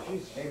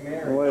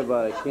 Don't worry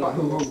about it, I can't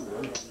move.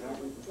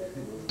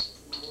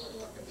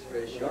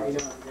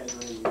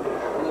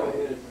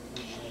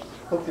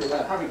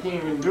 Probably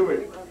can't even do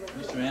it.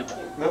 Mr. Man.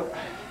 Nope.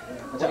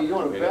 That's how you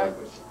doing it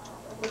backwards.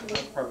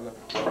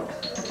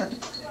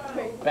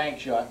 Bank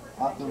shot.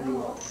 How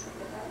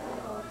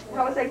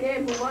was that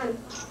game? Who won?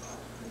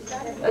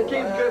 That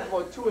game's good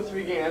for 2 or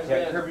 3 games.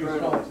 Yeah, Kirby was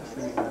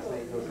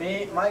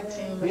Me, my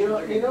team. You know,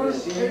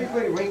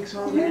 everybody ranks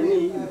on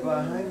me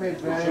behind my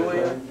back.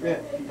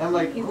 Yeah. I'm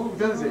like, who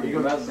does it? He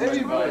goes,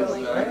 everybody.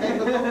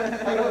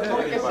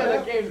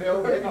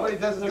 Everybody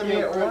does it to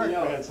me at work.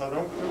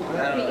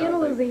 The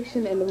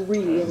analyzation and the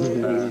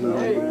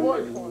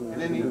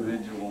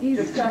re-analyzation.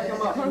 He's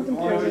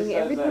contemplating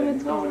every time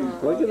it's going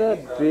on. Look at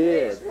that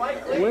beard.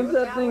 When's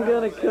that thing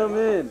gonna come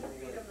in?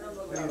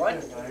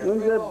 When's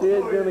that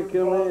beard gonna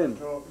come in?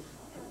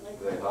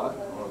 I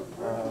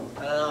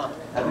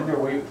think they're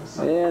waiting for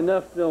something. Yeah,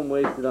 enough film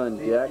wasted on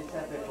Jack.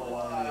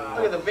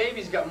 Look at the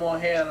baby's got more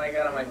hair than I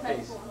got on my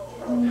face.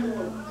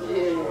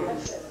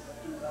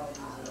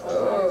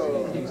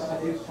 Oh.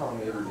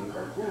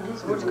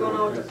 So what's going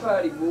on with the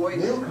party, boys?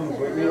 Neil comes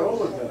with me all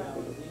the time.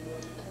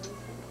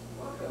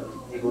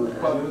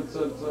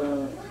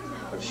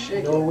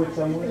 Shake. Know what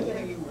I'm with? He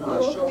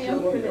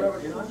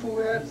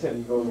said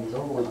he goes, he's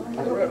over with.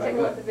 Take a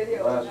look at the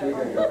video. Last week I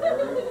got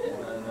hurt.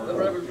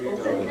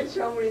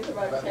 Show me it's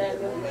about 10.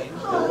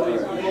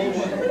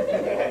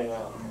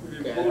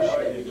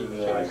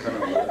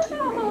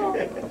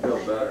 feel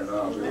better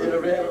now. He's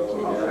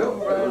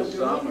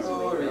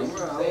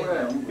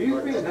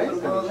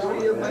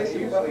being nice.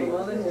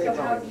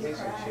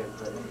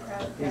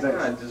 He's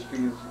like, just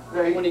because.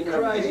 When he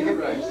cries, he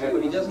cries.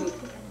 When he doesn't,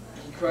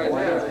 he cries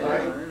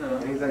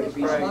out. He's like, If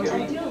he's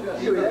hungry,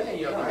 you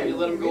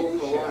let him go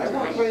for a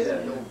long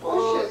time.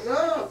 bullshit,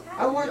 no.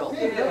 I want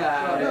this. I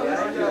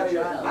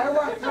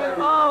want this.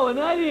 Oh, and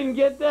I didn't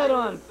get that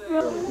on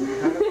film.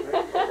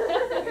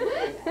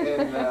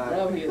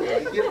 And he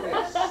gives me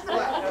a slap.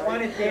 I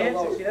want to dance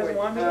if she doesn't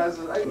want me.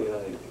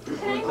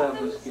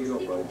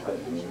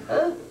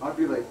 I'll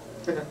be like,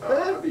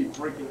 I'll be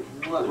freaking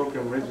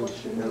broken ribs and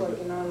shit.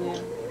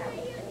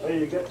 Hey,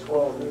 you got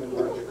 12.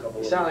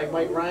 You sound like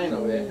Mike Ryan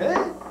over there.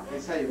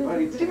 That's how your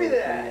buddy. Give me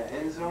that.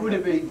 Who the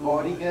big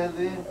bodyguard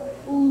there?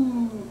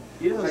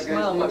 He doesn't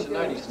smile much at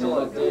night, he's still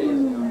on days.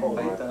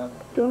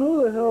 Don't know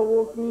who the hell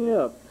woke me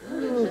up. I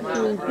was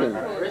sleeping. I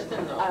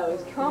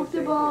was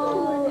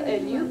comfortable,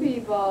 and you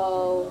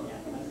people.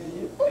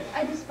 Oops,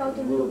 I just felt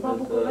a little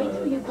bubble go right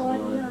through your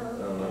body.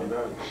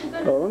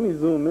 Oh, let me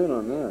zoom in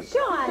on that.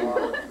 Sean,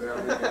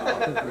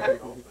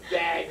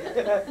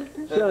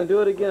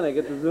 do it again. I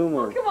get the zoom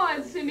on. Come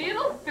on, Cindy,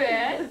 it'll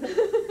fit.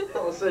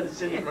 All of a sudden,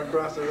 Cindy from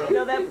across the road. You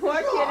know, that poor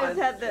kid has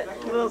had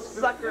that little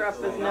sucker up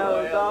his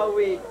nose all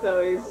week,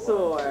 so he's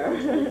sore.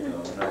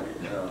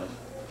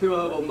 People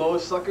have little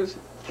nose suckers.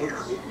 Can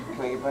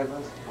I get 5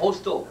 bucks?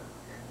 Postal.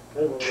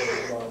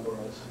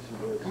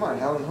 Come on,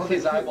 Helen.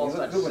 His eyeballs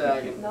start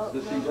sagging.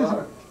 Sissy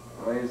dog.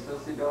 Are you a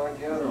sissy dog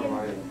yet, or am I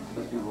a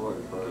sissy boy?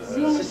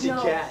 Sissy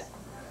cat.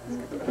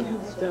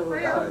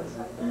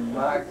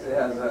 Mark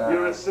has a...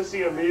 You're a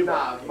sissy amoeba.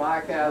 Nah,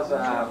 Mark has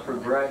a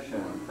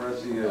progression.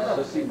 First he is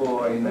sissy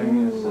boy, and then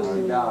he is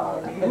sissy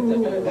dog.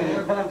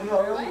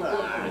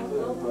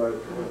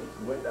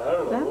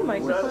 That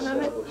microphone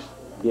on it?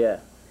 Yeah.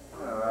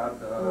 Last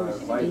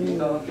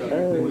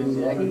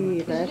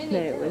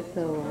night was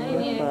so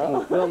wonderful.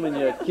 I'm filming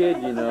your kid,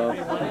 you know.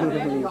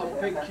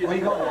 Where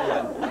you going?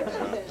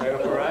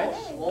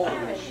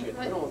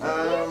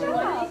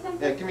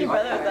 Yeah, give me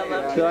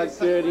Talk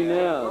dirty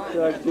now.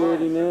 Talk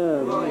dirty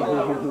now.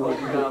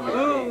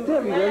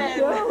 Debbie, they're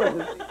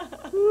jealous.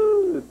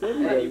 Ooh,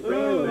 Debbie,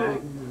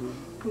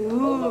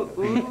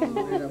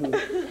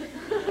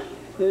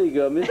 there you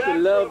go,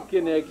 Mr. Love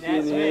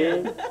Connection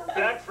here.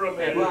 Back from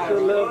a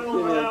Mr. Love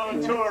round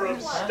Connection. tour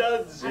of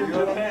studs in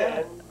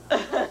Japan.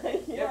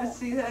 You ever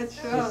see that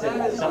show?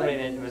 Somebody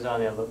that was on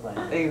there looked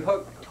like. They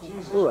hooked.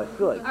 Ooh, I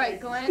feel like All right,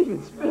 Glenn.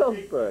 Steven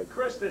Spielberg.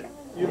 Kristen,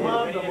 you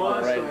mom the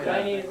monster.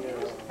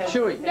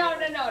 Chewy. No.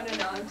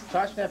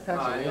 Touch that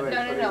pencil. No.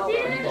 Will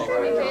you just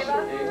do me a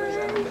favor?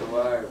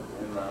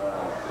 Come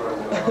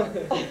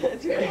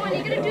on,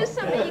 you're gonna do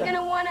something. You're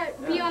gonna want to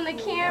be on the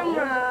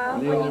camera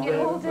when you get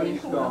older.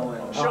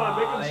 Sean,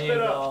 make him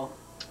spit up.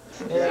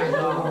 There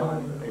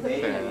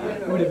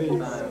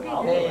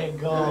you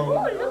go.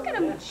 Oh, look at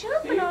him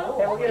jumping all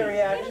Hey, we'll get a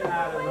reaction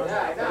out of it.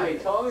 Yeah, I know, he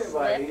told me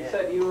about it. He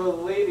said you were the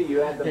leader, you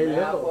had the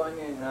map on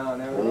you, no,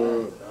 never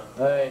mind.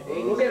 Alright,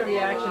 we'll get a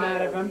reaction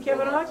out of him.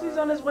 Kevin Oxley's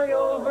on his way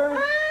over.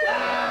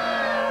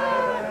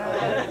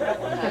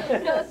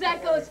 No,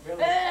 Zach goes,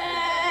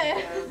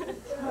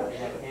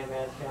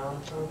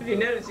 If you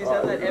notice, you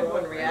saw that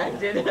everyone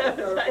reacted.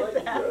 Like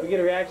that. We get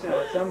a reaction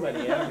out of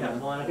somebody,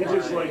 yeah. He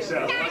just likes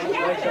that. He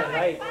likes that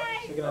light.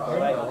 Looking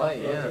at the light.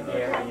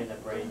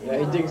 Yeah,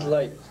 he digs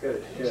light.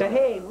 Say,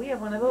 hey, we have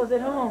one of those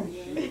at home.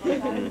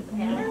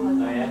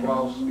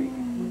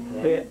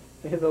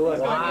 Here's a look.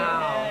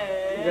 Wow.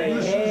 He's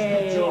like,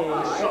 hey.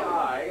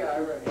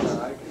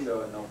 I can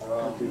do it, no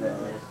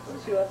problem.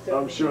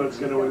 I'm sure it's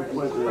going to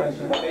inflict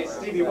it. Hey,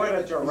 Stevie, why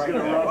don't you He's right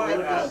going to now? rub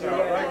Lucas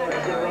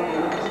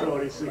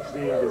when he's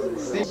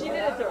 16. She did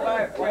it to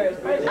Bart first.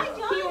 He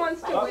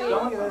wants to leave.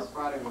 How's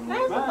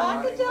the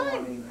vodka doing?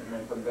 And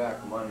then come back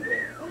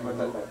Monday.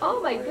 Oh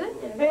my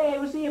goodness. Hey,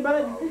 we'll see you,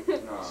 bud.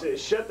 Say,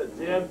 shut the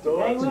damn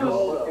door. Hang It's loose.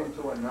 cold Look out.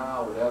 into it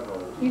now, whatever.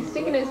 He's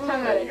sticking his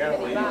tongue out at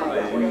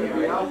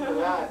 55. After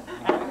that,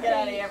 Get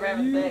out of here for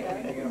everything.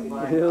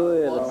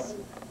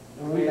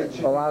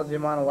 Allows the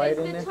amount of light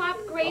is the top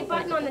gray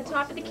button on the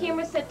top of the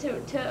camera set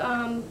to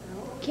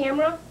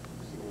camera?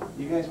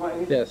 You guys want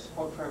anything? Yes.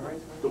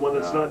 The one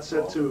that's not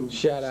set to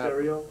Shut up.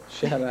 stereo,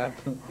 Shut up.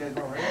 You guys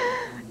want rain?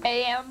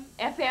 AM,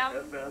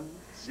 FM. FM,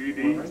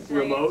 CD,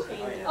 remote.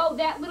 Oh,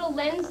 that little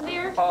lens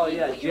there? Oh,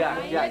 yeah, Put your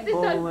eye Jack. in? This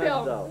Pull on the lens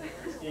film. out.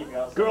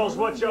 Girls,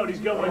 watch out. He's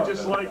got one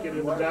just like it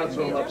in the dance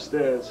room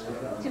upstairs.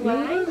 Do I?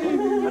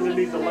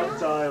 Underneath the left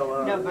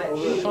tile. No, but over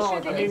she- there. Sure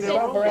that it's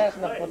Stop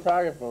harassing the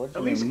photographer. What's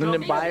At your least name? come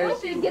Lyndon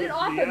Byers? Get it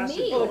off of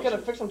me. Oh, they gotta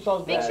fix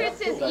themselves Make back. sure it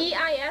says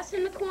EIS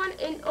in the corner,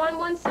 on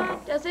one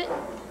side, does it?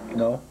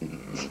 No.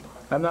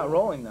 I'm not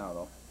rolling now,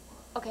 though.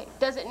 Okay,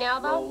 does it now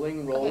though?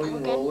 Rolling, Okay, we're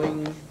good.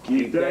 rolling.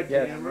 Keep that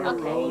Yes. camera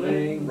Okay.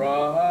 rolling.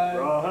 Rawhide.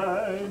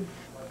 Rawhide. You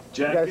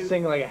Jack gotta is-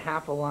 sing like a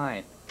half a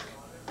line.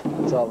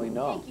 That's all we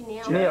know. Thank you,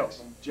 Neil. Neil,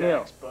 Jack's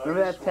Neil, butters.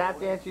 remember that tap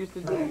dance you used to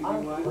do?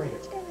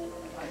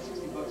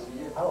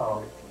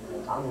 Hello,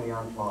 I'm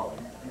Leon Smalley.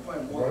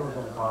 Today we're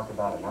going to talk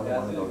about another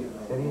one of those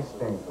insidious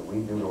things that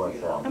we do to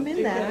ourselves. I'm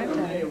in that, aren't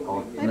I?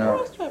 No.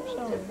 It's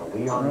the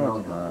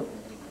Leon Road.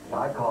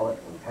 I call it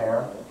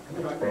compare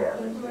and despair.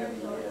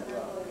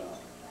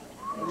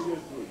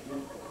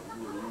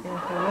 Yeah,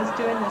 if I was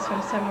doing this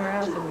from somewhere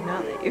else, I would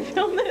not let you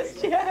film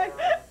this, Jack.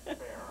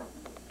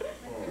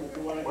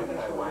 When did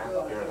I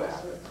last hear that?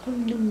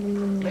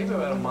 Maybe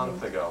about a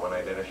month ago when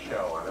I did a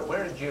show on it.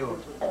 Where did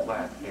you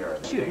last hear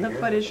it? Shooting the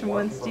footage from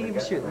when Steve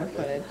was shooting the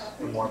footage.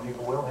 More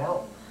people will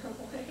help.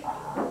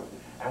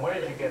 And where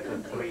did you get the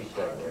three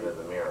thing into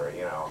the mirror?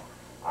 You know,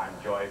 I'm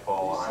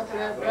joyful, I'm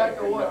happy,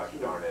 gosh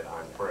darn it,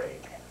 I'm free.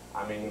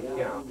 I mean,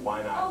 you know,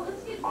 why not?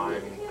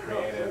 I'm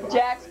creative.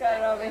 Jack's got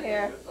it over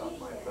here.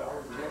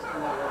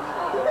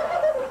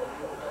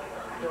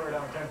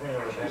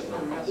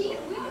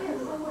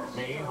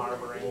 Me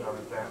harboring a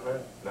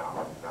resentment?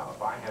 No.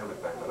 If I had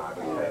resentment, I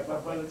would say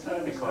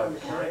something. Because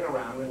carrying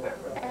around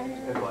resentment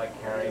is like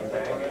carrying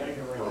baggage.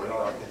 You really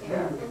ought to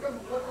check.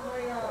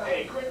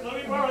 Hey, let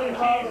me borrow the keys.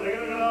 I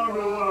gotta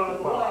go down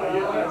to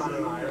Leon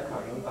and I are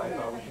cousins. I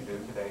thought we should do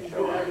today's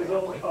show.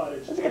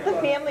 Let's get the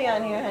family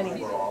on here,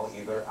 honey. We're all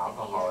either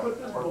alcoholics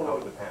or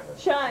codependent.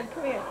 Sean,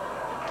 come here.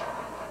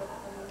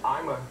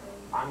 I'm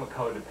a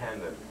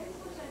codependent.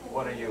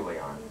 What are you,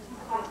 Leon?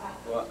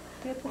 What?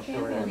 Get the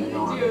family.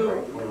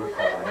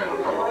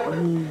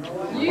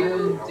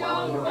 You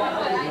don't, but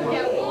I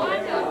have one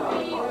of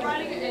me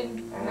running, and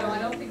no, I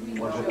don't think we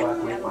Well, just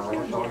last week, my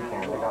little show in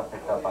Canada got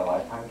picked up by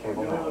Lifetime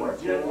Cable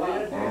Network,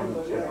 and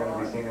it's going to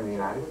be seen in the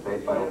United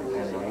States by over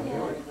 10 million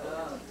viewers.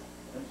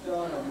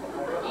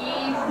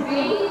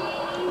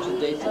 What's the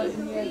date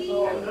today?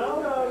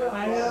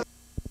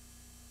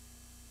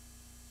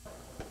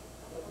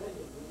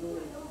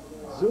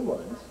 Zoom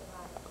lens.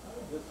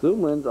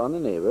 Zoom lens on the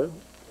neighbor.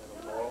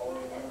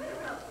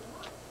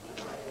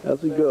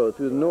 As we go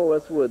through the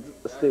Norwestwoods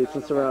estates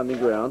and surrounding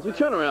grounds, we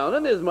turn around,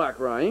 and there's Mark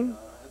Ryan.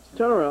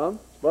 Turn around.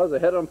 Well, I was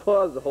ahead on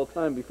pause the whole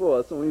time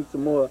before, so we need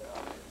some more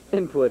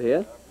input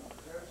here.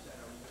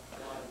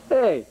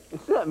 Hey,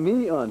 is that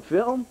me on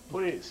film?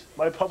 Please,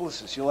 my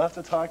publicist. You'll have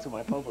to talk to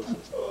my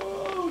publicist.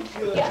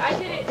 Yeah, I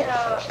did it in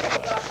a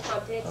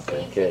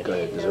Okay, go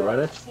ahead. Is it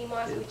running?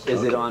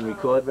 Is it on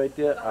record right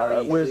there?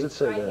 Where does it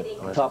say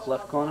that? Top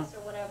left corner?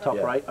 Top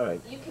right? All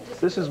right.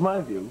 This is my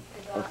view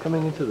of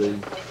coming into the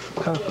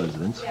Conk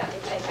residence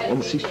and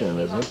the C-Strand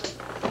residence.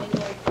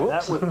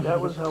 That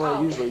was how I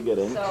usually get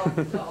in.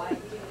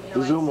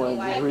 The zoom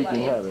lens is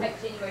wreaking havoc.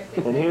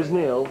 And here's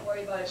Neil,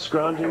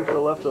 scrounging for the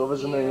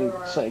leftovers in the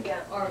sink.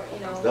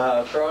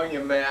 Throwing a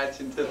match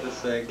into the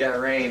sink. Got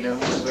rain. It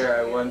was where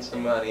I won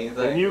some money.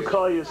 And you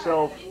call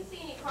yourself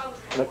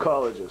an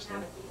ecologist.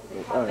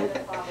 All right.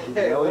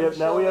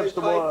 Now we have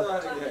some more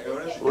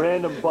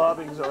random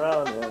bobbings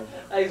around here.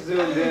 I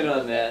zoomed in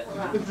on that.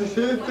 Did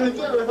you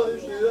really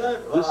see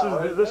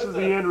that? This is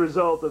the end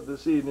result of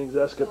this evening's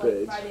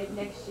escapades.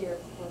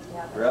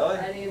 Really?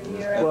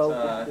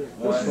 Well,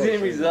 this is the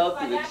end result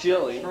of the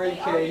chili. 3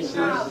 cases.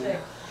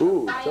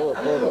 Ooh, tell a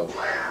photo.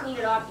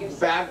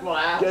 Back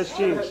blast. Guest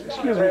Jeans,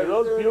 excuse me, are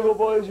those bugle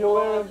boys you're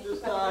wearing?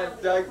 Just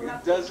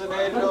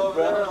designated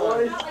over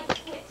boys.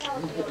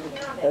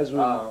 As we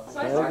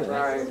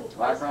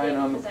Black Ryan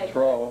on the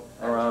patrol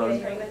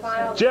around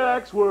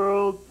Jack's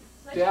World.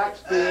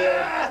 Jack's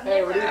beard.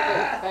 Hey, what do you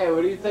think? Hey,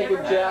 what do you think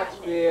of Jack's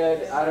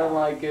beard? I don't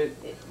like it.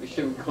 We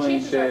should be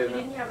clean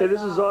shaven. Hey,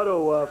 this is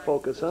auto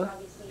focus, huh?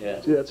 Yeah.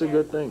 See, that's a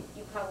good thing.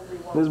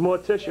 There's more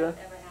Tisha.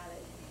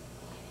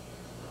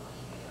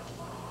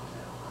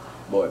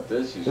 Boy,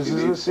 this is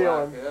the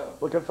ceiling.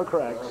 Looking for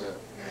cracks.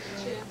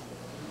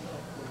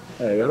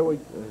 Hey, how do we?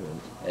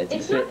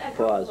 It's hit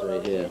pause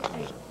right here.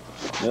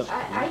 Yep.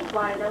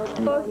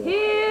 So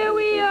here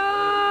we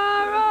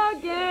are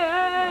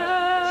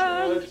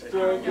again. Let's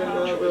drink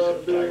another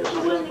beer.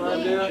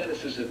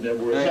 Genesis of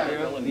network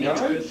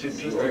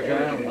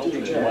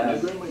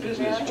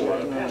business for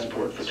a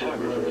passport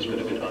photographer has been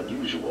a bit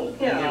unusual.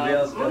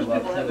 Yeah, most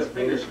people have their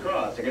fingers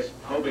crossed, I guess,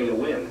 hoping to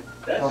win.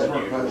 That's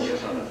unusual.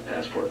 Yes, on a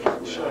passport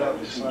photograph. Shut up.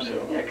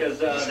 Yeah, because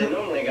they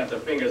normally got their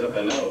fingers up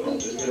their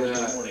nose.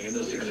 This morning in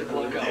the 6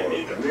 o'clock hour,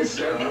 we'll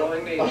start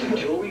drawing names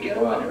until we get a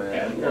winner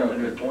at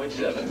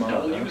 100.7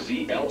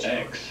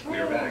 WZLX.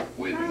 We're back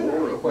with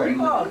more of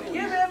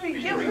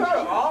Give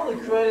her all the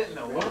credit in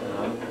the world.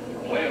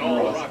 playing all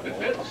the rock that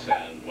fits,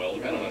 and, well,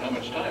 depending on how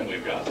much time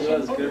we've got,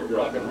 some other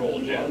rock and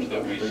roll gems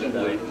that we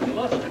simply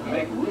must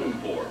make room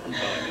for from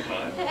time to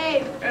time.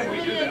 Hey, And we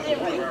do that with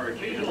one of our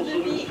occasional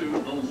salutes to the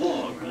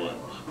long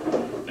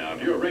ones. Now,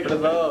 if you're a regular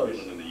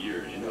fan in the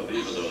years, you know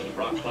these are those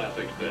rock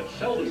classics that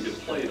seldom get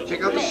played.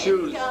 Check out the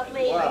shoes. Wow,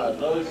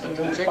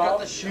 Check out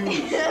the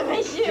shoes.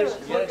 My shoes.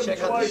 Yeah,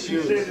 check out the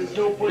shoes.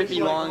 Pippi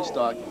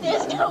Longstock.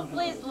 There's no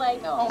place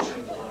like home.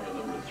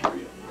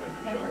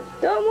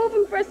 Don't move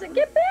him for a second.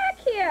 Get back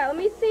here. Let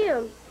me see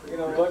him. You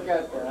know, look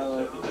at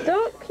that.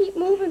 Don't keep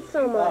moving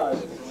so much.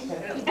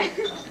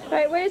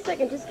 Alright, wait a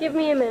second. Just give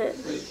me a minute.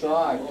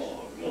 Socks.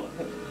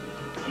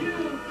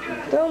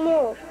 Don't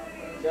move.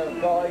 Gotta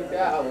go like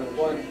that with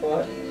 1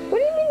 foot. What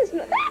do you mean it's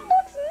not?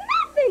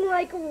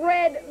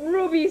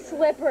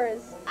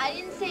 slippers. I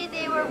didn't say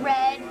they were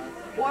red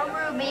or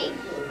ruby.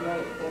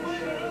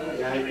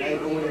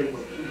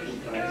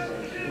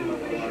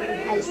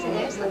 I just said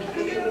there's slippers.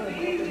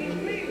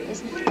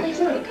 There's no place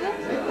to go.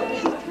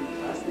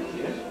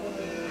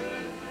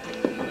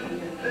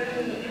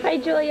 Hi,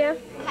 Julia.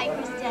 Hi,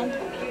 Kristen.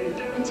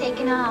 I'm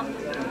taking off.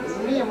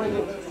 See you in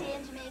Jamaica.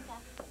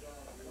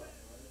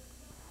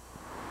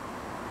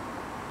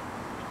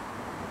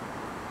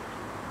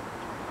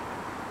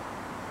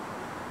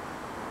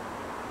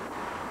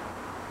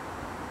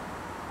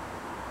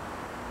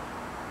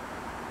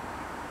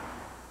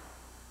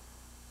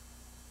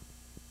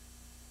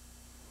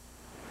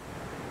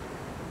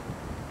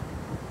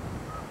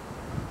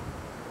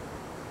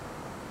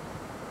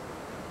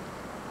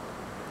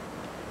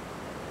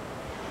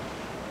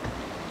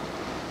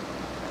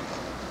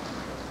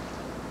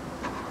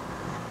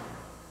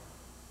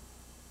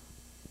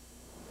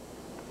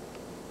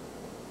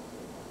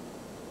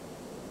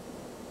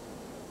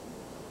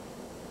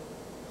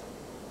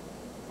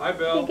 Hi,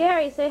 Bill. Hey,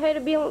 Gary, say hi to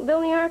Bill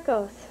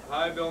Niarchos.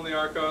 Hi, Bill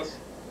Niarchos.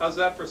 How's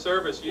that for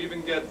service? You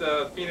even get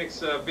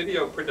Phoenix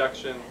video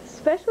production.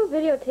 Special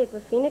videotape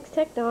with Phoenix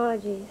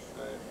Technologies.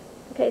 Right.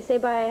 Okay, say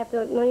bye. I have to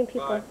 1 million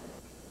people. Bye.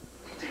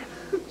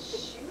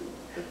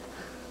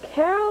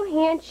 Carol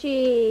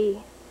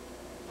Hanchy.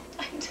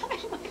 I'm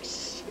tying my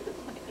shoe.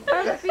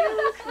 Our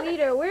fearless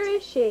leader. Where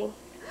is she?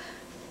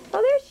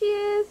 Oh, there she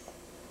is.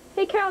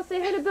 Hey, Carol, say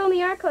hi to Bill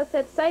Niarchos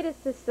at Citus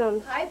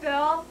Systems. Hi,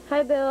 Bill.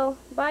 Hi, Bill.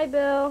 Bye,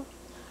 Bill.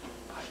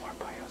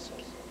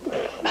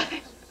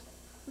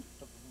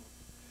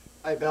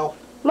 Hi, Bill.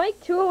 Mike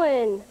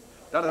Toulin.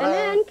 And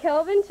then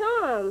Kelvin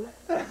Tom.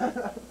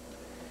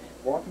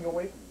 Walking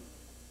away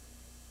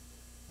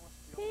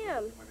from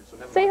Pam.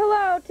 Say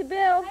hello to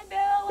Bill. Hi,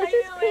 Bill. This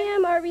is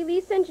Pam, our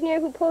release engineer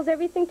who pulls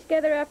everything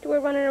together after we're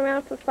running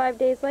around for 5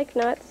 days like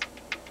nuts.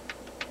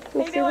 Let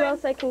me see who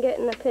else I can get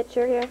in the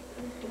picture here.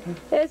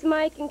 There's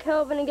Mike and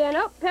Kelvin again.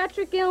 Oh,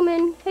 Patrick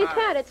Gilman. Hey,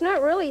 Pat, it's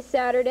not really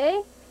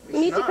Saturday. You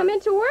need to come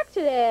into work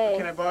today.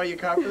 Can I borrow your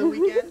car for the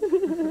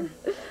weekend?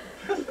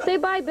 Say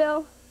bye,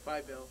 Bill.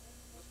 Bye, Bill.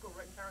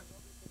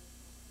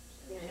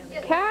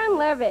 Karen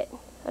Levitt,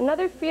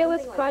 another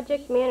fearless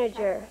project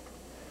manager.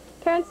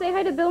 Karen, say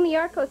hi to Bill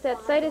Niarchos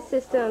at Citus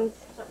Systems.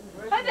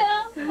 Hi,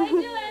 Bill. How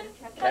you doing?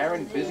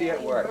 Karen, busy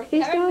at work.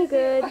 He's doing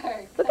good.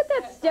 Look at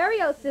that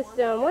stereo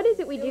system. What is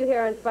it we do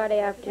here on Friday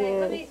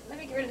afternoons? Let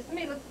me get rid of this. Let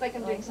me look like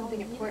I'm doing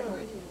something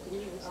important.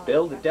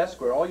 Bill, the desk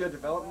where all your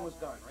development was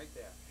done, right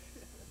there.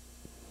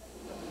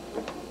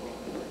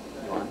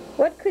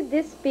 What could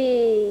this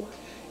be?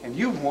 And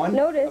you've won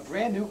a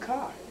brand new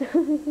car.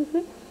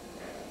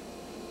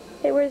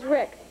 Hey, where's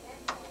Rick?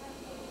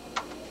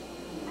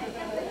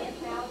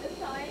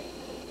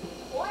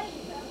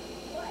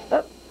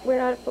 Oh, we're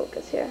out of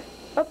focus here.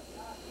 Oh,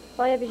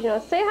 all I have is you know.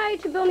 Say hi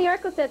to Bill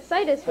Niarchos at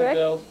Citus, Rick. Hi,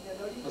 Bill.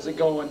 How's it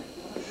going?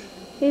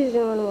 He's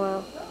doing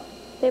well.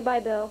 Say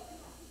bye, Bill.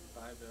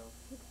 Bye, Bill.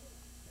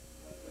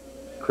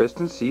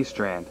 Kristen C.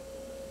 Strand,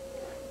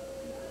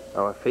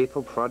 our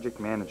faithful project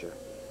manager.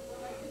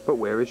 But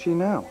where is she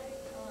now?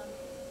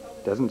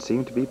 Doesn't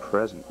seem to be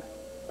present.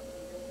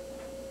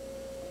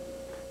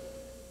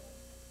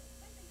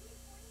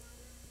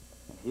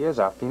 And here's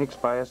our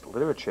Phoenix-biased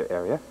literature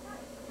area,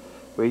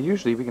 where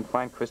usually we can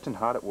find Kristen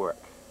hard at work.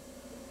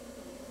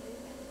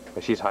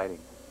 But she's hiding.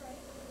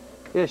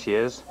 Here she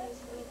is.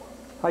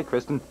 Hi,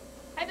 Kristen.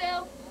 Hi,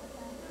 Bill.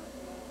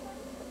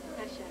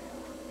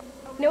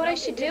 You know what I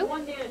should do?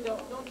 Don't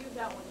use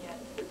that one yet.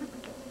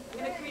 I'm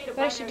gonna create a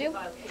What I should do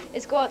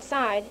is go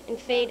outside and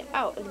fade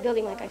out of the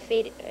building like I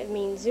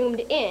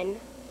zoomed in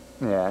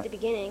Yeah. at the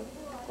beginning.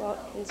 Go out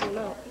and zoom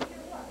out.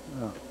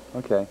 Oh,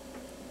 okay.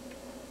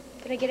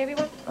 Did I get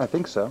everyone? I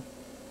think so.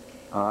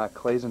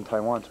 Clay's in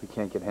Taiwan, so we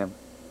can't get him.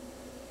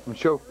 I'm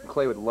sure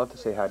Clay would love to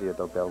say hi to you,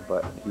 though, Bill,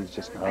 but he's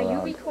just not Are you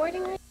around.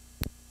 recording right?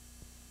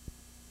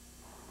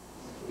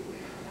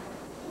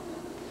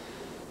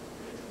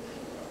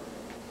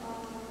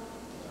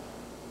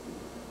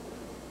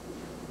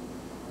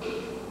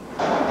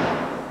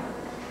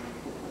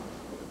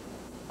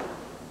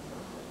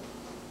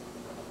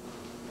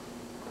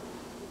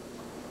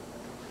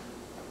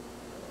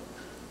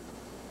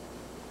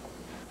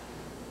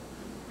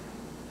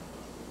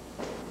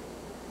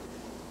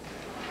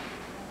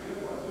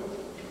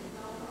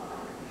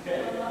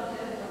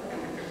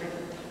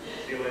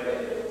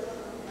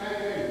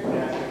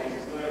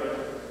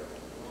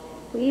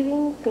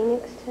 Leaving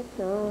Phoenix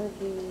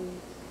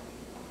Technologies.